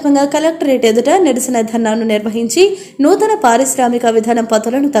సందర్భంగా కలెక్టరేట్ ఎదుట నిరసన ధర్నాను నిర్వహించి నూతన పారిశ్రామిక విధానం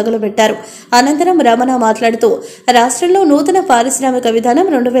పత్రాలను తగులబెట్టారు. అనంతరం రమణ మాట్లాడుతూ రాష్ట్రంలో నూతన పారిశ్రామిక విధానం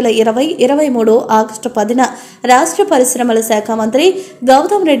 2020-23 ఆగస్టు 10న రాష్ట్ర పరిశ్రమల శాఖ మంత్రి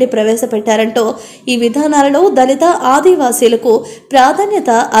గౌతమ్ రెడ్డి ప్రవేశపెట్టారు. ఈ విధానాలలో దళిత ఆదివాసీలకు ప్రాధాన్యత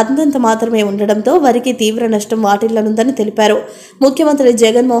అంతంత మాత్రమే ఉండడంతో వారికి తీవ్ర నష్టం వాటిల్లనుందని తెలిపారు. ముఖ్యమంత్రి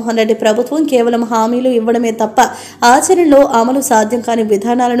జగన్మోహన్ రెడ్డి ప్రభుత్వం కేవలం హామీలు ఇవ్వడమే తప్ప ఆచరణలో అమలు సాధ్యం కాని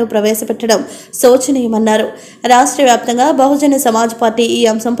విధానాలను ప్రవేశపెట్టడం శోచనీయమన్నారు. రాష్ట్ర వ్యాప్తంగా బహుజన సమాజ్ పార్టీ ఈ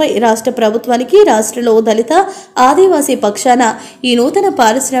అంశంపై రాష్ట్ర ప్రభుత్వానికి రాష్ట్రంలో దళిత ఆదివాసీ పక్షాన ఈ నూతన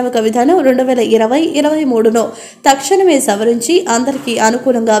పారిశ్రామిక విధానం 2020-23ను తక్షణమే సవరించి అందరికీ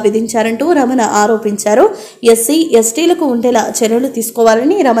అనుకూలంగా విధించారంటూ రమణ ఆరోపించారు. ఎస్సీ ఎస్టీలకు ఉండేలా చర్యలు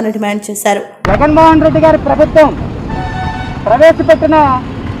తీసుకోవాలని రమణ డిమాండ్ చేశారు. జగన్మోహన్ రెడ్డి గారి ప్రభుత్వం ప్రవేశపెట్టిన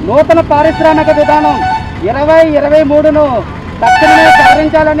నూతన పారిశ్రామిక విధానం 2023ను తక్షణమే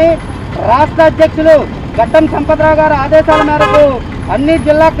సవరించాలని రాష్ట్ర అధ్యక్షులు గడ్డం సంపత్రావు గారి ఆదేశాల మేరకు అన్ని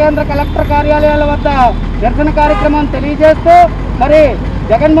జిల్లా కేంద్ర కలెక్టర్ కార్యాలయాల వద్ద నిరసన కార్యక్రమం తెలియజేస్తూ మరి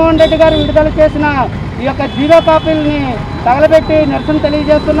జగన్మోహన్ రెడ్డి గారు విడుదల చేసిన ఈ యొక్క జీరో కాపీలని తగలబెట్టి నిరసన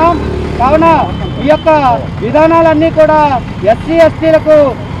తెలియజేస్తున్నాం. కావున ఈ యొక్క విధానాలన్నీ కూడా ఎస్సీ ఎస్టీలకు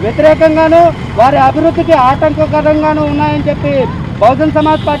వ్యతిరేకంగాను వారి అభివృద్ధికి ఆటంకకరంగాను ఉన్నాయని చెప్పి బహుజన్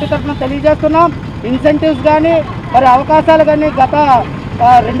సమాజ్ పార్టీ తరఫున తెలియజేస్తున్నాం. ఇన్సెంటివ్స్ కానీ మరి అవకాశాలు కానీ గత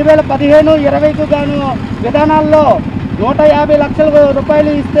 2015-20కు గాను విధానాల్లో 150 లక్షల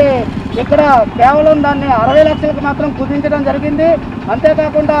రూపాయలు ఇస్తే ఇక్కడ కేవలం దాన్ని 60 లక్షలకు మాత్రం కుదించడం జరిగింది.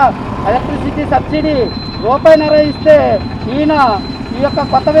 అంతేకాకుండా ఎలక్ట్రిసిటీ సబ్సిడీ ₹1.50 ఇస్తే ఈయన ఈ యొక్క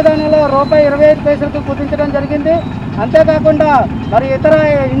కొత్త విధానంలో ₹1.25 కుదించడం జరిగింది. అంతేకాకుండా మరి ఇతర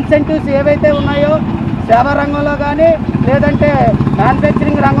ఇన్సెంటివ్స్ ఏవైతే ఉన్నాయో సేవా రంగంలో కానీ లేదంటే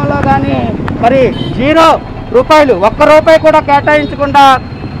మ్యానుఫ్యాక్చరింగ్ రంగంలో కానీ మరి ₹0 ₹1 కూడా కేటాయించకుండా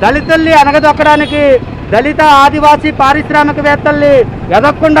దళితుల్ని అనగదొక్కడానికి, దళిత ఆదివాసీ పారిశ్రామికవేత్తల్ని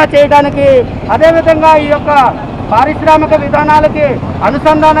ఎదగకుండా చేయడానికి, అదేవిధంగా ఈ యొక్క పారిశ్రామిక విధానాలకి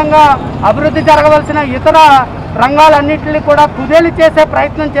అనుసంధానంగా అభివృద్ధి జరగవలసిన ఇతర రంగాలన్నింటినీ కూడా కుదేలు చేసే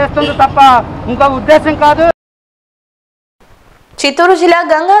ప్రయత్నం చేస్తుంది తప్ప ఇంకో ఉద్దేశం కాదు. చిత్తూరు జిల్లా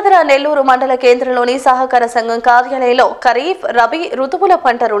గంగాధర నెల్లూరు మండల కేంద్రంలోని సహకార సంఘం కార్యాలయంలో ఖరీఫ్, రబీ ఋతువుల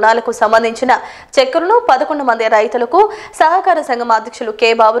పంట రుణాలకు సంబంధించిన చెక్కులను 11 మంది రైతులకు సహకార సంఘం అధ్యక్షులు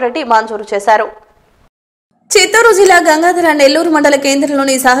కె బాబురెడ్డి మంజూరు చేశారు. చిత్తూరు జిల్లా గంగాధర నెల్లూరు మండల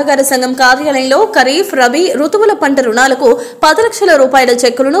కేంద్రంలోని సహకార సంఘం కార్యాలయంలో ఖరీఫ్, రబీ ఋతువుల పంట రుణాలకు 10 లక్షల రూపాయల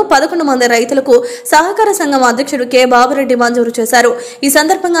చెక్కులను 11 మంది రైతులకు సహకార సంఘం అధ్యక్షుడు కె బాబురెడ్డి మంజూరు చేశారు. ఈ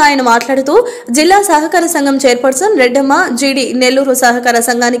సందర్భంగా ఆయన మాట్లాడుతూ జిల్లా సహకార సంఘం చైర్పర్సన్ రెడ్డమ్మ జీడి నెల్లూరు సహకార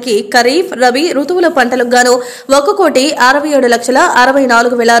సంఘానికి ఖరీఫ్, రబీ ఋతువుల పంటలకు గాను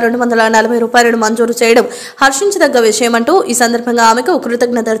 1,67,64,240 రూపాయలను మంజూరు చేయడం హర్షించదగ్గ విషయమంటూ ఈ సందర్భంగా ఆమెకు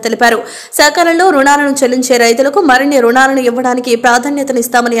కృతజ్ఞతలు తెలిపారు. సకాలంలో రుణాలను చెల్లించే రైతులకు మరిన్ని రుణాలను ఇవ్వడానికి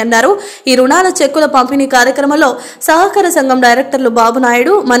ప్రాధాన్యతనిస్తామని అన్నారు. ఈ రుణాల చెక్కుల పంపిణీ కార్యక్రమంలో సహకార సంఘం డైరెక్టర్లు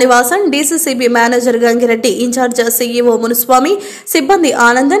Babu Naidu, మణివాసన్, DCCB manager Gangireddy, incharge CEO Munuswamy, సిబ్బంది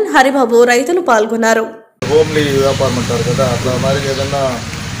ఆనందన్, హరిబాబు రైతులు పాల్గొన్నారు. హోమ్లీ వ్యాపారం అంటారు కదా, అట్లా మరి ఏదన్నా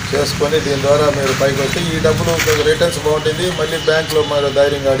చేసుకొని దీని ద్వారా మీరు పైకి వస్తే ఈ డబ్బులు రిటర్న్స్ బాగుంటుంది. మళ్ళీ బ్యాంకులో మరి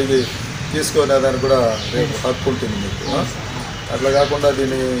ధైర్యంగా అడిగి తీసుకునేదానికి కూడా రేపు హక్కు ఉంటుంది మీకు. అట్లా కాకుండా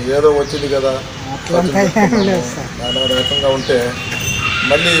దీన్ని ఏదో వచ్చింది కదా దాని రకంగా ఉంటే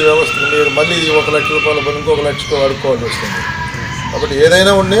మళ్ళీ వ్యవస్థ మీరు మళ్ళీ 1 లక్ష రూపాయలు ఇంకొక లక్షతో అడుక్కోవాల్సి వస్తుంది. కాబట్టి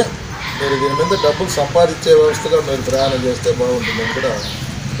ఏదైనా ఉండి మీరు దీని మీద డబ్బులు సంపాదించే వ్యవస్థగా మీరు ప్రయాణం చేస్తే బాగుంటుందని కూడా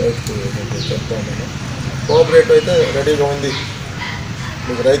రైతుకు చెప్తా ఉన్నాను. కోఆపరేటివ్ అయితే రెడీగా ఉంది,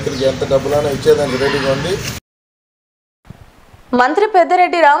 మీకు రైతులకి ఎంత డబ్బులైనా ఇచ్చేదానికి రెడీగా ఉంది. మంత్రి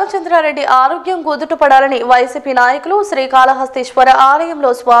పెద్దిరెడ్డి రామచంద్రారెడ్డి ఆరోగ్యం కుదుటపడాలని వైసీపీ నాయకులు శ్రీకాళహస్తీశ్వర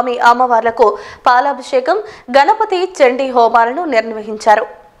ఆలయంలో స్వామి అమ్మవార్లకు పాలాభిషేకం, గణపతి చండీ హోమాలను నిర్వహించారు.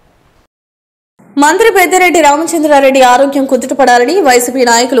 మంత్రి పెద్దిరెడ్డి రామచంద్రారెడ్డి ఆరోగ్యం కుదుటపడాలని వైసీపీ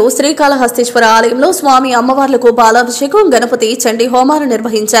నాయకులు శ్రీకాళహస్తీశ్వర ఆలయంలో స్వామి అమ్మవార్లకు పాలాభిషేకం, గణపతి చండీ హోమాలు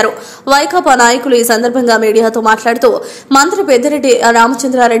నిర్వహించారు. వైకాపా నాయకులు ఈ సందర్భంగా మీడియాతో మాట్లాడుతూ మంత్రి పెద్దిరెడ్డి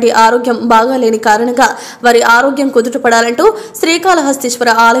రామచంద్రారెడ్డి ఆరోగ్యం బాగాలేని కారణంగా వారి ఆరోగ్యం కుదుటపడాలంటూ శ్రీకాళహస్తీశ్వర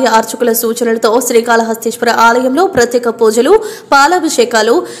ఆలయ అర్చకుల సూచనలతో శ్రీకాళహస్తీశ్వర ఆలయంలో ప్రత్యేక పూజలు,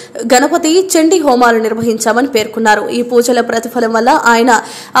 పాలాభిషేకాలు, గణపతి చండీ హోమాలు నిర్వహించామని పేర్కొన్నారు. ఈ పూజల ప్రతిఫలం వల్ల ఆయన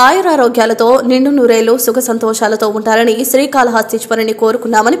ఆయురారోగ్యాలతో నిండు నూరేళ్లు సుఖ సంతోషాలతో ఉంటారని శ్రీకాళహస్తీశ్వరుని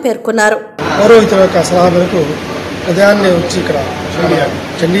కోరుకున్నామని పేర్కొన్నారు. పౌరోహితుల యొక్క సలహా మేరకు ఉదయాన్నే వచ్చి ఇక్కడ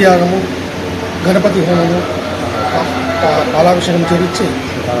చండీయాగము, గణపతి హోమము, పాలాభిషేకం చేయించి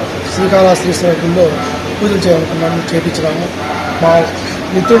శ్రీకాళహస్తీశ్వరులో పూజలు చేయాలనుకున్నాము, చేయించినాము. మా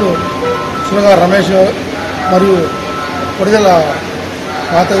మిత్రుడు సురగా రమేష్ మరియు కొడిదల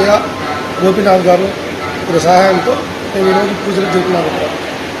మాతయ్య, గోపీనాథ్ గారు వీరి సహాయంతో మేము ఈరోజు పూజలు చేస్తున్నాము.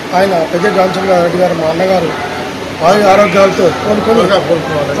 ఆయన పెద్దిరెడ్డి రామచంద్రారెడ్డి గారు, మా అన్నగారు ఆరోగ్యాలతో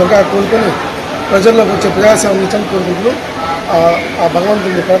త్వరగా కోలుకొని ప్రజల్లోకి వచ్చే ప్రజాసేవ నిత్యం కోరుకుంటూ ఆ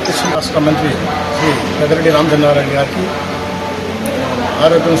భగవంతుని ప్రార్థిస్తున్నాం. రాష్ట్ర మంత్రి శ్రీ పెద్దిరెడ్డి రామచంద్రారెడ్డి గారికి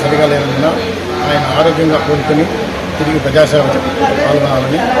ఆరోగ్యం సరిగా లేనందున ఆయన ఆరోగ్యంగా కోలుకొని తిరిగి ప్రజాసేవ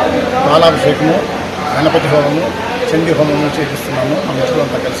పాల్గొనాలని పాలాభిషేకము, గణపతి హోమము, చండీ హోమము చేపిస్తున్నాము. ఆ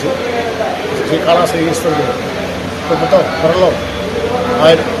మిత్రులంతా కలిసి శ్రీకాళహస్తీశ్వరుడు కృపతో త్వరలో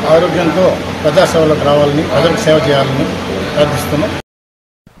ఆరోగ్యంతో ప్రజాసేవలోకి రావాలని, ప్రజలకు సేవ చేయాలని ప్రార్థిస్తున్నాం.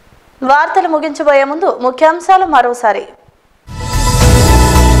 వార్తలు ముగించబోయే ముందు ముఖ్యాంశాలు మరోసారి.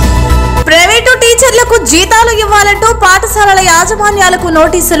 ప్రైవేటు టీచర్లకు జీతాలు ఇవ్వాలంటూ పాఠశాలల యాజమాన్యాలకు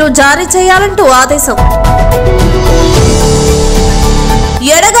నోటీసులు జారీ చేయాలంటూ ఆదేశం.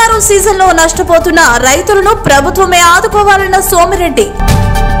 ఎడగారు సీజన్లో నష్టపోతున్న రైతులను ప్రభుత్వమే ఆదుకోవాలన్న సోమిరెడ్డి.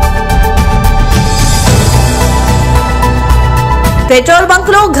 పెట్రోల్ బంక్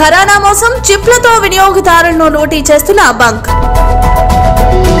లో ఘరానా మోసం, చిప్లతో వినియోగదారులను లూటీ చేస్తున్న బంక్.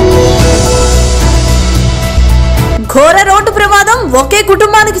 ఘోర రోడ్డు ప్రమాదం, ఒకే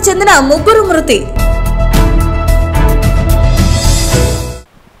కుటుంబానికి చెందిన 3 మృతి.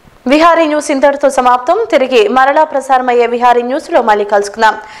 విహారీ న్యూస్ ఇంతటితో సమాప్తం. తిరిగి మరలా ప్రసారమయ్యే విహారీ న్యూస్ లో మళ్ళీ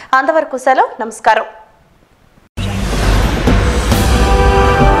కలుసుకుందాం. అంతవరకు సెలవు, నమస్కారం.